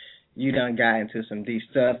that you done got into some deep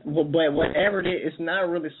stuff. But whatever it is, it's not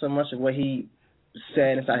really so much of what he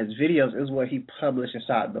said inside his videos, it's what he published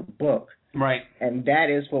inside the book. Right. And that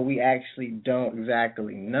is what we actually don't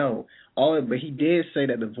exactly know. But he did say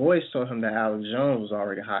that the voice told him that Alex Jones was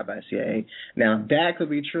already hired by the CIA. Now, that could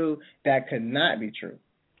be true. That could not be true.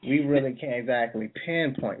 We really can't exactly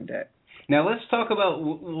pinpoint that. Now, let's talk about,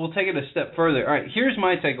 we'll take it a step further. All right, here's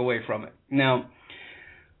my takeaway from it. Now,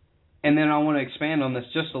 and then I want to expand on this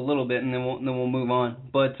just a little bit, and then we'll move on.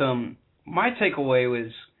 But my takeaway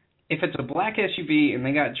was, if it's a black SUV and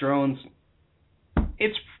they got drones,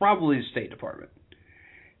 it's probably the State Department.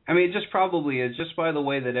 I mean, it just probably is, just by the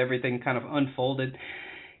way that everything kind of unfolded.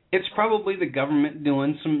 It's probably the government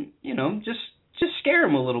doing some, just scare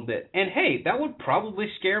them a little bit. And hey, that would probably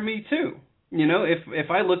scare me too.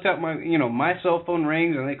 If I looked at my, my cell phone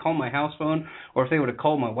rings and they call my house phone, or if they would have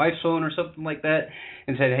called my wife's phone or something like that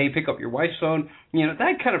and said, hey, pick up your wife's phone,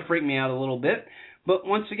 that kind of freaked me out a little bit. But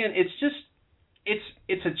once again,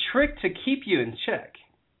 it's a trick to keep you in check.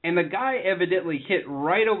 And the guy evidently hit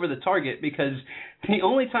right over the target, because the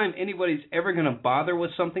only time anybody's ever going to bother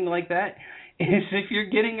with something like that is if you're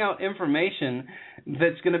getting out information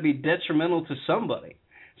that's going to be detrimental to somebody.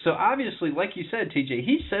 So obviously, like you said, TJ,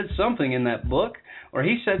 he said something in that book, or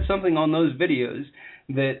he said something on those videos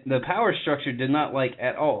that the power structure did not like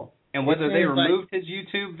at all. And whether they removed his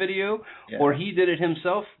YouTube video or he did it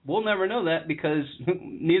himself, we'll never know that, because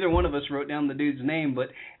neither one of us wrote down the dude's name. But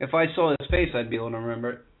if I saw his face, I'd be able to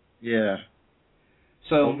remember it. Yeah.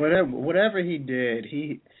 So whatever he did,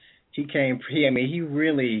 he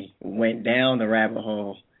really went down the rabbit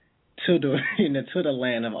hole to the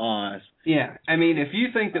land of Oz. Yeah, I mean, if you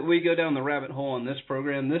think that we go down the rabbit hole on this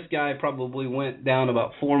program, this guy probably went down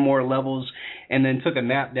about 4 more levels and then took a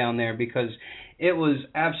nap down there, because it was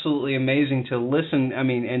absolutely amazing to listen,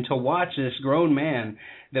 and to watch this grown man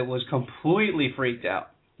that was completely freaked out.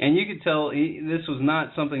 And you could tell this was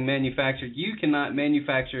not something manufactured. You cannot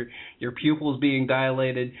manufacture your pupils being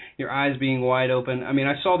dilated, your eyes being wide open. I mean,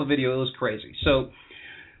 I saw the video. It was crazy. So,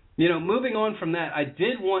 moving on from that, I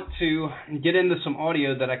did want to get into some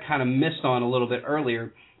audio that I kind of missed on a little bit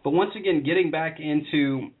earlier. But once again, getting back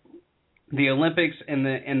into the Olympics and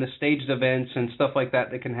the staged events and stuff like that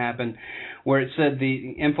can happen, where it said,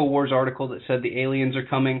 the InfoWars article that said the aliens are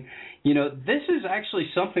coming. This is actually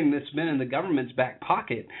something that's been in the government's back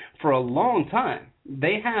pocket for a long time.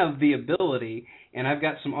 They have the ability, and I've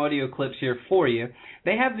got some audio clips here for you.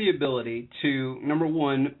 They have the ability to, number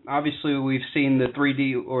one, obviously we've seen the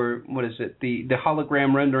 3D, or what is it, the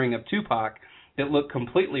hologram rendering of Tupac that looked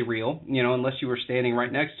completely real, unless you were standing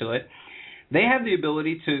right next to it. They have the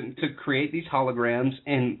ability to create these holograms,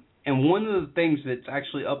 and one of the things that's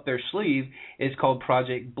actually up their sleeve is called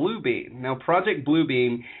Project Bluebeam. Now, Project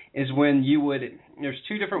Bluebeam is when there's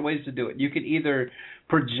 2 different ways to do it. You could either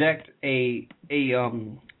project a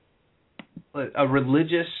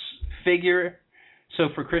religious figure. So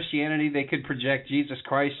for Christianity, they could project Jesus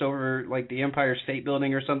Christ over like the Empire State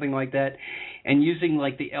Building or something like that. And using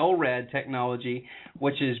like the LRAD technology,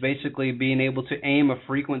 which is basically being able to aim a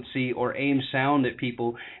frequency or aim sound at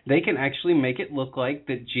people, they can actually make it look like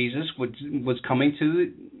that Jesus was coming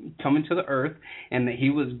to the earth, and that he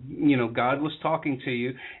was, God was talking to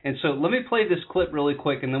you. And so let me play this clip really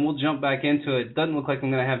quick, and then we'll jump back into it. It doesn't look like I'm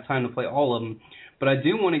going to have time to play all of them, but I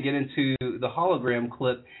do want to get into the hologram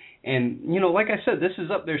clip. And, like I said, this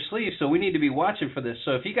is up their sleeve, so we need to be watching for this.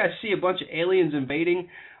 So if you guys see a bunch of aliens invading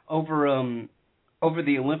over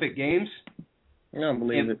the Olympic Games, I don't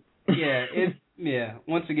believe it. Yeah,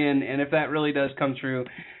 once again, and if that really does come true,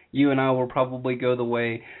 you and I will probably go the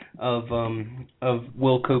way of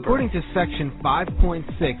Will Cooper. According to Section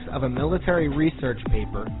 5.6 of a military research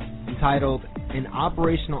paper entitled An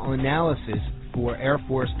Operational Analysis for Air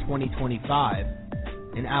Force 2025,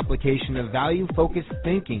 an application of value-focused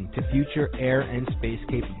thinking to future air and space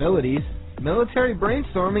capabilities, military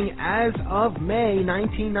brainstorming as of May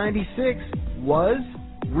 1996 was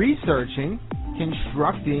researching,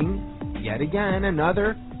 constructing, yet again,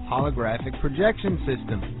 another holographic projection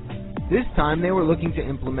system. This time they were looking to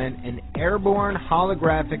implement an airborne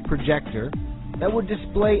holographic projector that would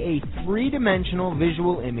display a 3-dimensional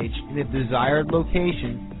visual image in a desired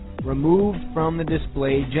location removed from the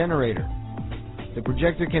display generator. The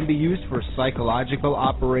projector can be used for psychological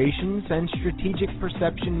operations and strategic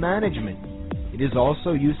perception management. It is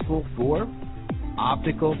also useful for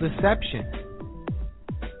optical deception.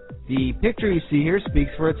 The picture you see here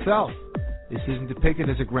speaks for itself. This isn't depicted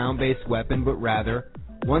as a ground-based weapon, but rather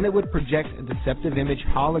one that would project a deceptive image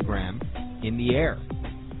hologram in the air.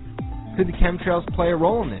 Could the chemtrails play a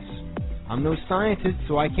role in this? I'm no scientist,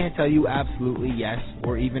 so I can't tell you absolutely yes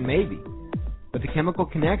or even maybe. But the chemical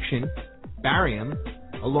connection, barium,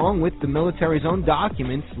 along with the military's own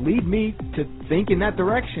documents, lead me to think in that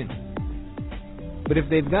direction. But if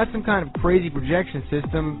they've got some kind of crazy projection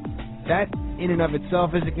system, that in and of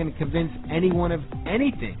itself isn't going to convince anyone of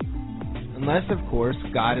anything. Unless, of course,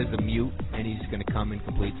 God is a mute and he's going to come in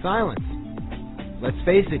complete silence. Let's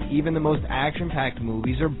face it, even the most action-packed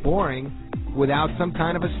movies are boring without some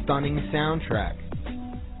kind of a stunning soundtrack.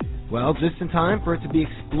 Well, just in time for it to be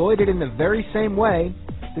exploited in the very same way,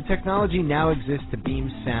 The technology now exists to beam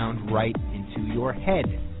sound right into your head.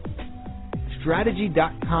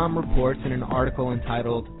 Strategy.com reports in an article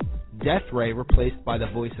entitled Death Ray Replaced by the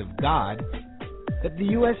Voice of God that the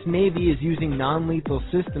U.S. Navy is using non-lethal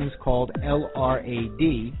systems called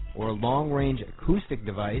LRAD, or Long Range Acoustic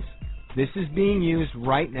Device. This is being used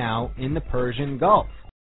right now in the Persian Gulf.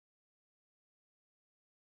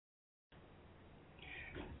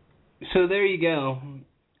 So there you go.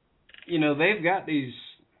 You know, they've got these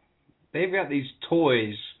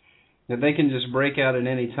toys that they can just break out at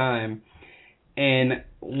any time. And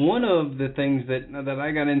one of the things that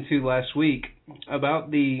I got into last week about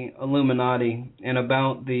the Illuminati and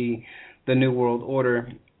about the New World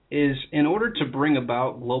Order is, in order to bring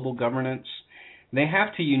about global governance, they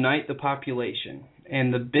have to unite the population.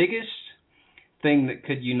 And the biggest thing that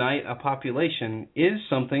could unite a population is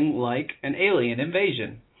something like an alien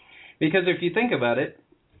invasion. Because if you think about it,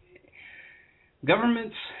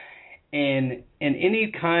 governments and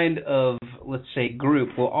any kind of, let's say,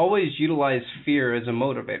 group will always utilize fear as a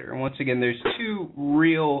motivator. And once again, there's two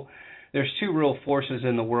real forces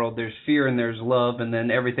in the world. There's fear and there's love, and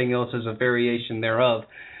then everything else is a variation thereof.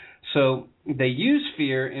 So they use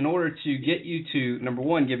fear in order to get you to, number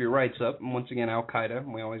one, give your rights up. And once again,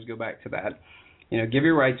 Al-Qaeda, we always go back to that. You know, give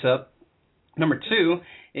your rights up. Number two,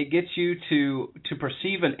 it gets you to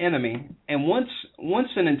perceive an enemy. And once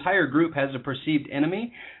an entire group has a perceived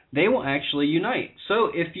enemy, they will actually unite. So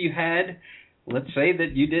if you had, let's say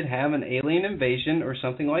that you did have an alien invasion or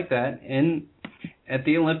something like that at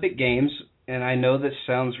the Olympic Games, and I know this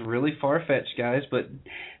sounds really far-fetched, guys, but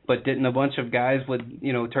didn't a bunch of guys with,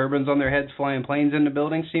 you know, turbans on their heads flying planes into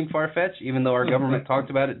buildings seem far-fetched, even though our government talked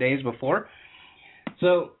about it days before?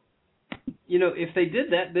 So, you know, if they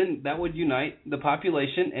did that, then that would unite the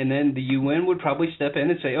population, and then the UN would probably step in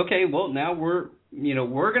and say, okay, well, now we're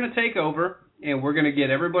going to take over, and we're going to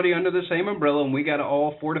get everybody under the same umbrella, and we got to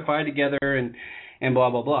all fortify together, and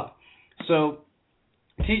blah blah blah. So,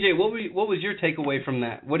 TJ, what was your takeaway from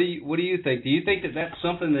that? What do you think? Do you think that that's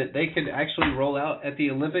something that they could actually roll out at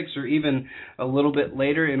the Olympics, or even a little bit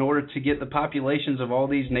later, in order to get the populations of all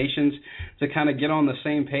these nations to kind of get on the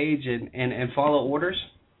same page and follow orders?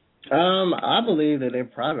 I believe that they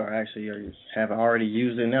probably have already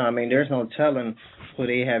used it now. I mean, there's no telling who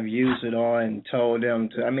they have used it on and told them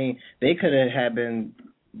to. I mean, they could have been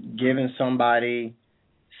giving somebody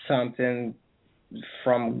something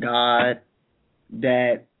from God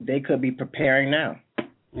that they could be preparing now.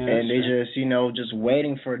 Yeah, and they just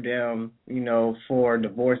waiting for them, for the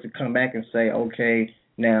voice to come back and say, okay,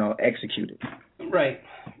 now execute it. Right.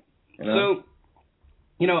 So,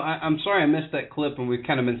 I'm sorry I missed that clip, and we've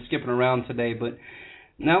kind of been skipping around today, but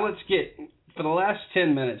now let's get, for the last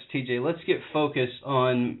 10 minutes, TJ, let's get focused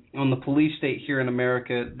on the police state here in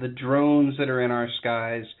America, the drones that are in our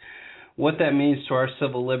skies, what that means to our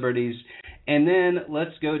civil liberties, and then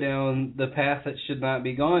let's go down the path that should not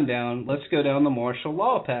be gone down. Let's go down the martial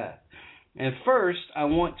law path. And first, I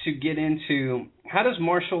want to get into, how does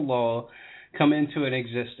martial law come into an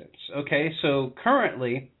existence? Okay, so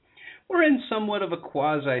currently, we're in somewhat of a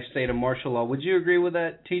quasi-state of martial law. Would you agree with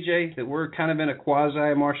that, TJ, that we're kind of in a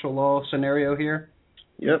quasi-martial law scenario here?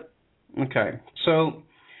 Yep. Okay. So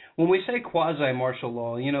when we say quasi-martial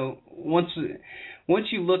law, once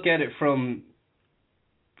you look at it from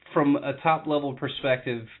a top-level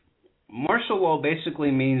perspective, martial law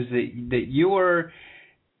basically means that you are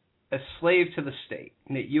a slave to the state,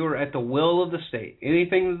 that you are at the will of the state.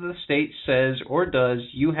 Anything that the state says or does,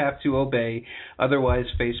 you have to obey, otherwise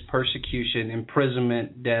face persecution,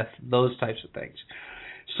 imprisonment, death, those types of things.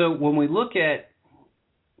 So when we look at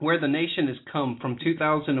where the nation has come from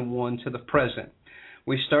 2001 to the present,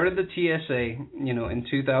 we started the TSA, in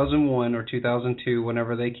 2001 or 2002,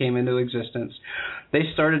 whenever they came into existence. They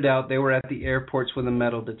started out, they were at the airports with the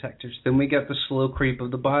metal detectors. Then we got the slow creep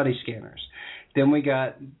of the body scanners. Then we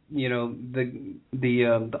got,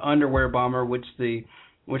 the underwear bomber, which the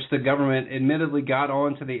government admittedly got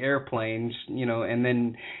onto the airplanes, and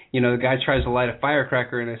then, the guy tries to light a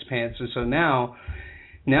firecracker in his pants. And so now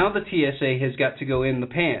the TSA has got to go in the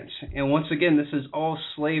pants. And once again, this is all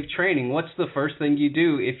slave training. What's the first thing you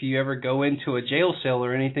do if you ever go into a jail cell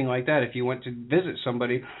or anything like that? If you went to visit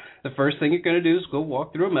somebody, the first thing you're going to do is go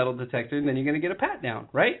walk through a metal detector, and then you're going to get a pat down,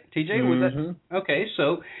 right, TJ? Mm-hmm. Okay,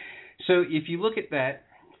 so if you look at that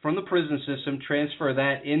from the prison system, transfer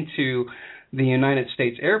that into the United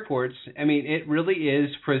States airports, I mean, it really is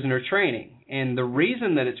prisoner training. And the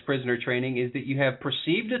reason that it's prisoner training is that you have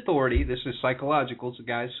perceived authority. This is psychological, so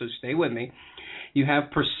guys, so stay with me. You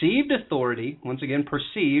have perceived authority, once again,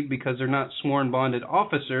 perceived, because they're not sworn bonded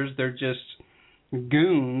officers. They're just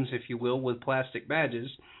goons, if you will, with plastic badges.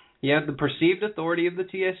 You have the perceived authority of the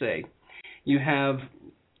TSA. You have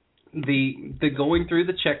the going through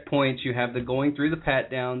the checkpoints. You have the going through the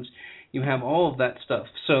pat-downs. You have all of that stuff.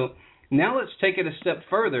 So now let's take it a step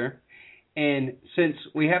further. And since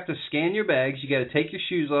we have to scan your bags, you got to take your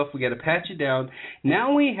shoes off, we got to pat you down.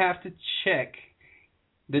 Now we have to check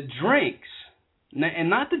the drinks. And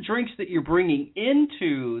not the drinks that you're bringing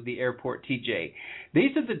into the airport, TJ.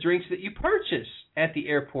 These are the drinks that you purchase at the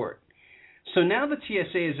airport. So now the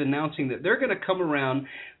TSA is announcing that they're going to come around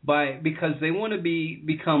because they want to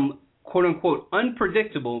become, quote-unquote,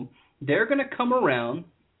 unpredictable. They're going to come around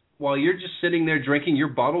while you're just sitting there drinking your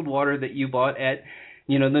bottled water that you bought at,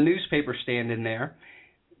 the newspaper stand in there.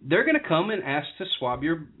 They're going to come and ask to swab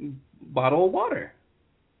your bottle of water.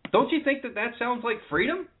 Don't you think that sounds like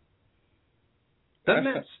freedom? Doesn't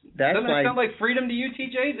that sound like freedom to you,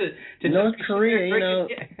 TJ? To North Korea,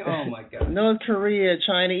 Oh my God. North Korea,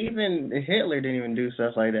 China, even Hitler didn't even do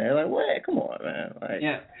stuff like that. Like, what? Come on, man. Like,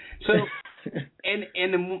 yeah. So,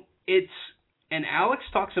 and Alex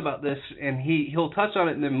talks about this, and he'll touch on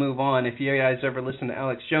it and then move on. If you guys ever listen to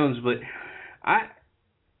Alex Jones, but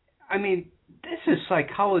I mean, this is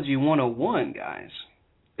psychology 101, guys.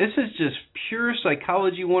 This is just pure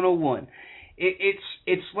psychology 101.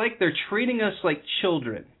 It's like they're treating us like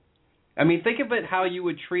children. I mean, think of it how you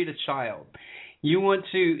would treat a child. You want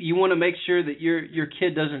to make sure that your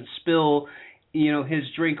kid doesn't spill, his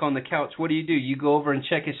drink on the couch. What do? You go over and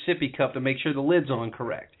check his sippy cup to make sure the lid's on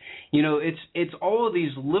correct. It's all of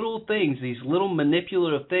these little things, these little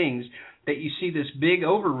manipulative things that you see this big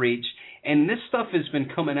overreach, and this stuff has been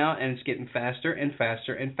coming out and it's getting faster and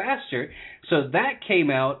faster and faster. So that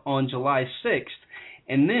came out on July 6th.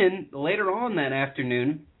 And then later on that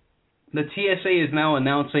afternoon, the TSA is now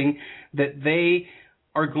announcing that they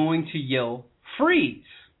are going to yell freeze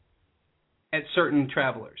at certain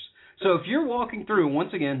travelers. So if you're walking through,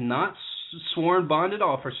 once again, not sworn bonded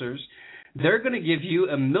officers, they're going to give you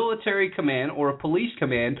a military command or a police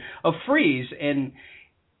command of freeze. And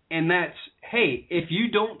that's, hey, if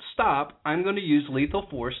you don't stop, I'm going to use lethal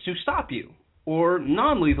force to stop you. Or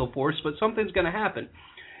non-lethal force, but something's going to happen.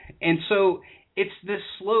 And so it's this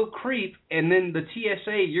slow creep, and then the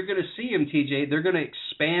TSA, you're going to see them, TJ, they're going to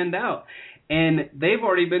expand out. And they've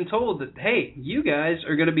already been told that, hey, you guys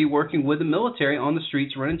are going to be working with the military on the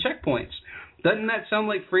streets running checkpoints. Doesn't that sound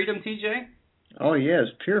like freedom, TJ? Oh, yeah,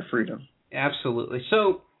 it's pure freedom. Absolutely.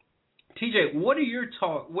 So, TJ, what are your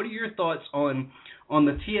thoughts on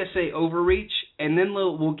the TSA overreach? And then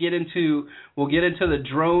we'll get into the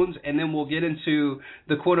drones, and then we'll get into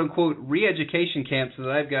the quote-unquote re-education camps that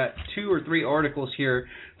I've got 2 or 3 articles here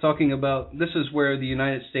talking about. This is where the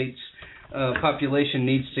United States population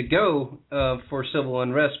needs to go for civil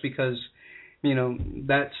unrest, because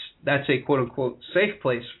that's a quote-unquote safe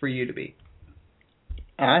place for you to be.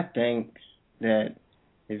 I think that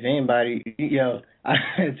if anybody,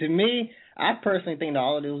 to me, I personally think that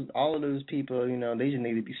all of those people, they just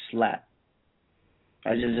need to be slapped.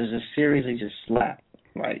 I just seriously just slapped,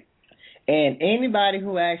 right? And anybody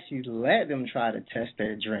who actually let them try to test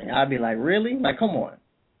their drink, I'd be like, really? Like, come on,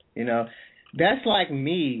 That's like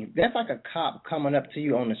me. That's like a cop coming up to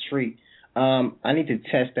you on the street. I need to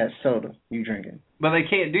test that soda you drinking. But they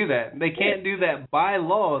can't do that. They can't do that by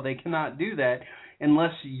law. They cannot do that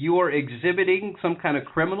unless you're exhibiting some kind of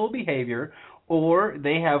criminal behavior or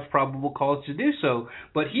they have probable cause to do so.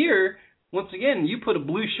 But here, once again, you put a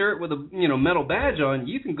blue shirt with a metal badge on,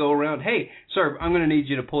 you can go around, hey, sir, I'm going to need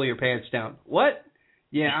you to pull your pants down. What?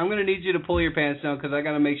 Yeah, I'm going to need you to pull your pants down because I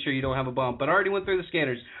got to make sure you don't have a bump. But I already went through the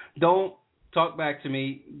scanners. Don't talk back to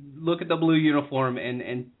me. Look at the blue uniform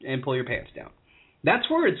and pull your pants down. That's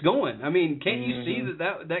where it's going. I mean, can't you see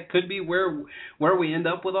that could be where we end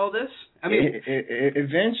up with all this? I mean,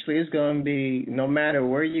 eventually it's going to be, no matter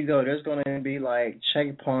where you go, there's going to be like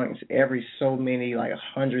checkpoints every so many, like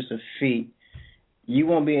hundreds of feet. You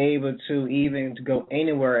won't be able to even go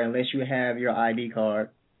anywhere unless you have your ID card.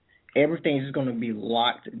 Everything's just going to be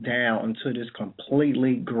locked down into this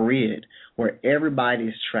completely grid where everybody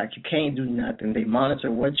is tracked. You can't do nothing. They monitor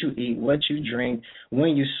what you eat, what you drink,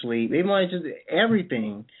 when you sleep. They monitor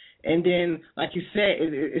everything. And then, like you said,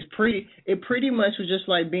 it pretty much was just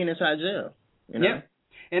like being inside jail. Yeah.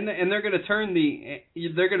 And they're going to turn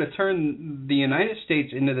the United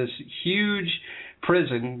States into this huge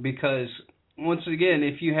prison because, once again,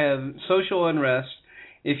 if you have social unrest,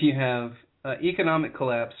 if you have economic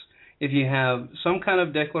collapse, if you have some kind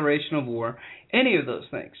of declaration of war, any of those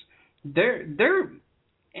things, they're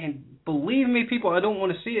and believe me, people, I don't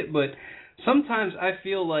want to see it, but sometimes I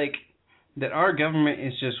feel like that our government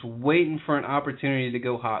is just waiting for an opportunity to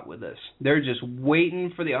go hot with us. They're just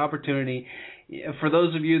waiting for the opportunity. For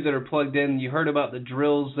those of you that are plugged in, you heard about the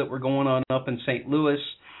drills that were going on up in St. Louis,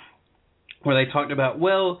 where they talked about,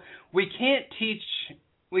 well, we can't teach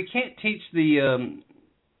the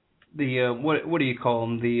what do you call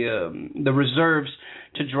them, the reserves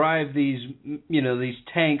to drive these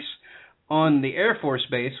tanks on the Air Force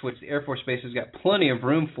Base, which the Air Force Base has got plenty of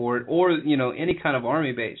room for it, or any kind of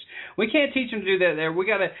Army base. We can't teach them to do that there. We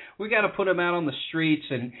gotta put them out on the streets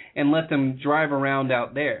and let them drive around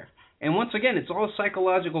out there. And once again, it's all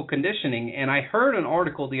psychological conditioning. And I heard an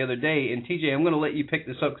article the other day, and TJ, I'm going to let you pick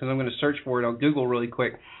this up because I'm going to search for it on Google really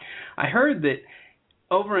quick. I heard that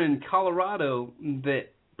over in Colorado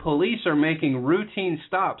that police are making routine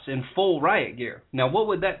stops in full riot gear. Now, what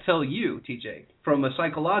would that tell you, TJ, from a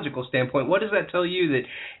psychological standpoint? What does that tell you that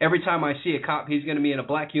every time I see a cop, he's going to be in a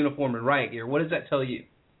black uniform and riot gear? What does that tell you?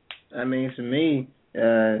 I mean, to me,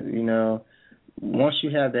 once you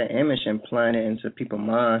have that image implanted into people's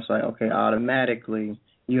minds, like, okay, automatically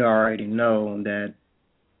you already know that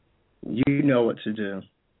you know what to do.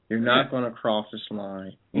 You're not going to cross this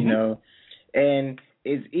line, you know. And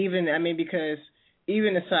it's even, I mean, because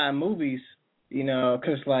even inside movies,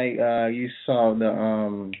 because like you saw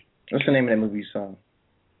the what's the name of that movie you saw?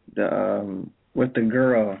 The with the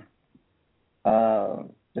girl,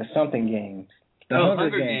 the something games. The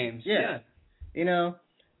Hunger Games. Yeah.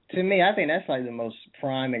 To me, I think that's like the most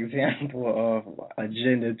prime example of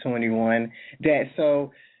Agenda 21.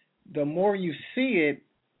 So the more you see it,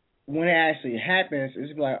 when it actually happens,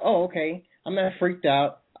 it's like, oh, okay, I'm not freaked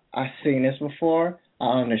out. I've seen this before.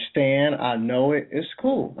 I understand. I know it. It's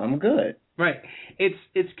cool. I'm good. Right.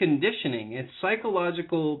 It's conditioning. It's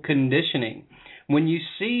psychological conditioning. When you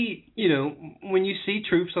see,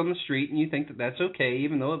 troops on the street and you think that that's okay,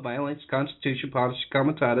 even though it violates the Constitution, Pontius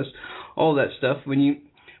Comitatus, all that stuff, when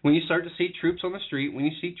you start to see troops on the street, when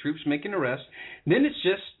you see troops making arrests, then it's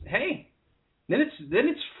just, hey, then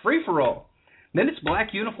it's free for all. Then it's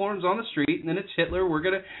black uniforms on the street, and then it's Hitler. We're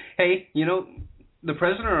going to, hey, the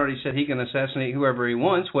president already said he can assassinate whoever he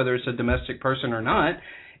wants, whether it's a domestic person or not.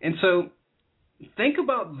 And so think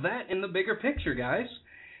about that in the bigger picture, guys.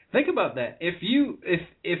 Think about that. If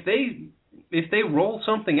they roll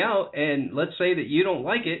something out and let's say that you don't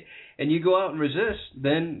like it and you go out and resist,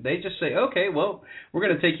 then they just say, okay, well, we're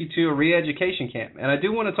going to take you to a re-education camp. And I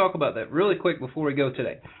do want to talk about that really quick before we go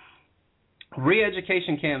today.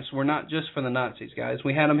 Re-education camps were not just for the Nazis, guys.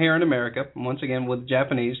 We had them here in America, once again, with the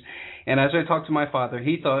Japanese. And as I talked to my father,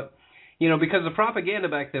 he thought, because the propaganda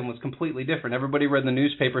back then was completely different. Everybody read the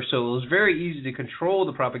newspaper, so it was very easy to control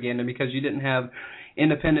the propaganda because you didn't have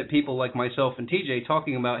independent people like myself and TJ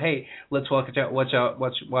talking about, hey, let's watch out, let's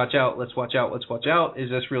watch out. Is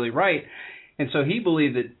this really right? And so he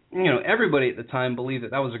believed that, everybody at the time believed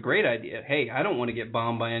that was a great idea. Hey, I don't want to get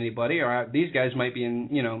bombed by anybody, or these guys might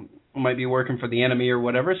be working for the enemy or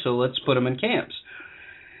whatever, so let's put them in camps.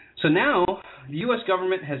 So now the U.S.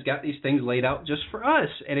 government has got these things laid out just for us.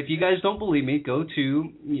 And if you guys don't believe me, go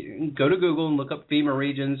to Google and look up FEMA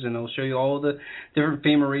regions, and it'll show you all the different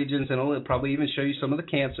FEMA regions, and it'll probably even show you some of the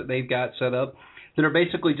camps that they've got set up that are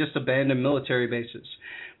basically just abandoned military bases.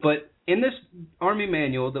 But in this Army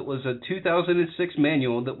manual that was a 2006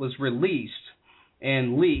 manual that was released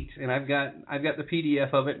and leaked, and I've got the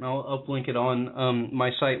PDF of it, and I'll uplink it on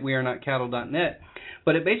my site, wearenotcattle.net.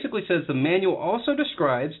 But it basically says the manual also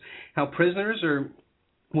describes how prisoners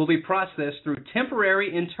will be processed through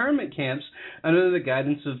temporary internment camps under the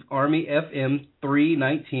guidance of Army FM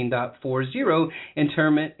 319.40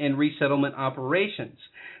 internment and resettlement operations.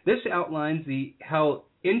 This outlines how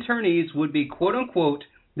internees would be, quote unquote,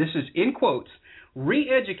 this is in quotes,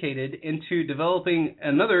 re-educated into developing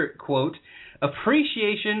another, quote,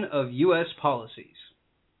 appreciation of U.S. policies.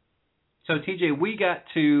 So, TJ, we got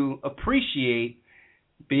to appreciate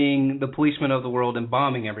being the policeman of the world and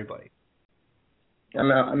bombing everybody.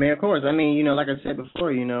 I mean, of course. I mean, like I said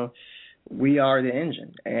before, we are the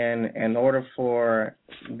engine. And in order for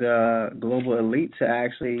the global elite to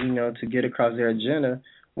actually, to get across their agenda,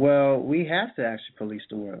 well, we have to actually police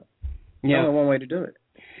the world. There's only one way to do it.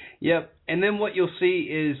 Yep. And then what you'll see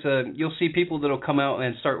is you'll see people that will come out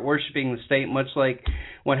and start worshiping the state, much like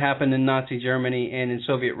what happened in Nazi Germany and in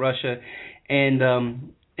Soviet Russia. And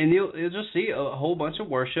you'll just see a whole bunch of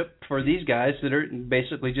worship for these guys that are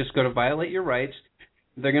basically just going to violate your rights.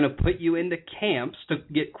 They're going to put you into camps to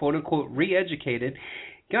get, quote-unquote, re-educated.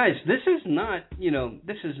 Guys, this is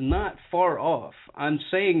not far off. I'm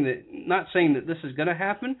not saying that this is going to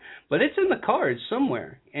happen, but it's in the cards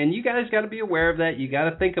somewhere. And you guys got to be aware of that. You got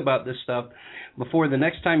to think about this stuff before the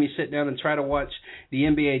next time you sit down and try to watch the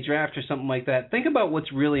NBA draft or something like that. Think about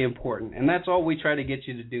what's really important, and that's all we try to get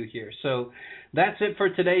you to do here. So that's it for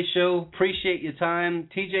today's show. Appreciate your time.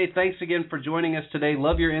 TJ, thanks again for joining us today.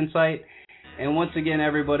 Love your insight. And once again,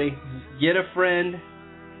 everybody, get a friend,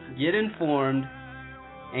 get informed,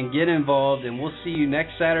 and get involved, and we'll see you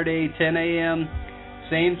next Saturday, 10 a.m.,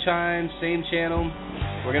 same time, same channel.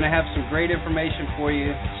 We're going to have some great information for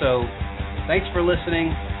you. So thanks for listening,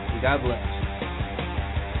 and God bless.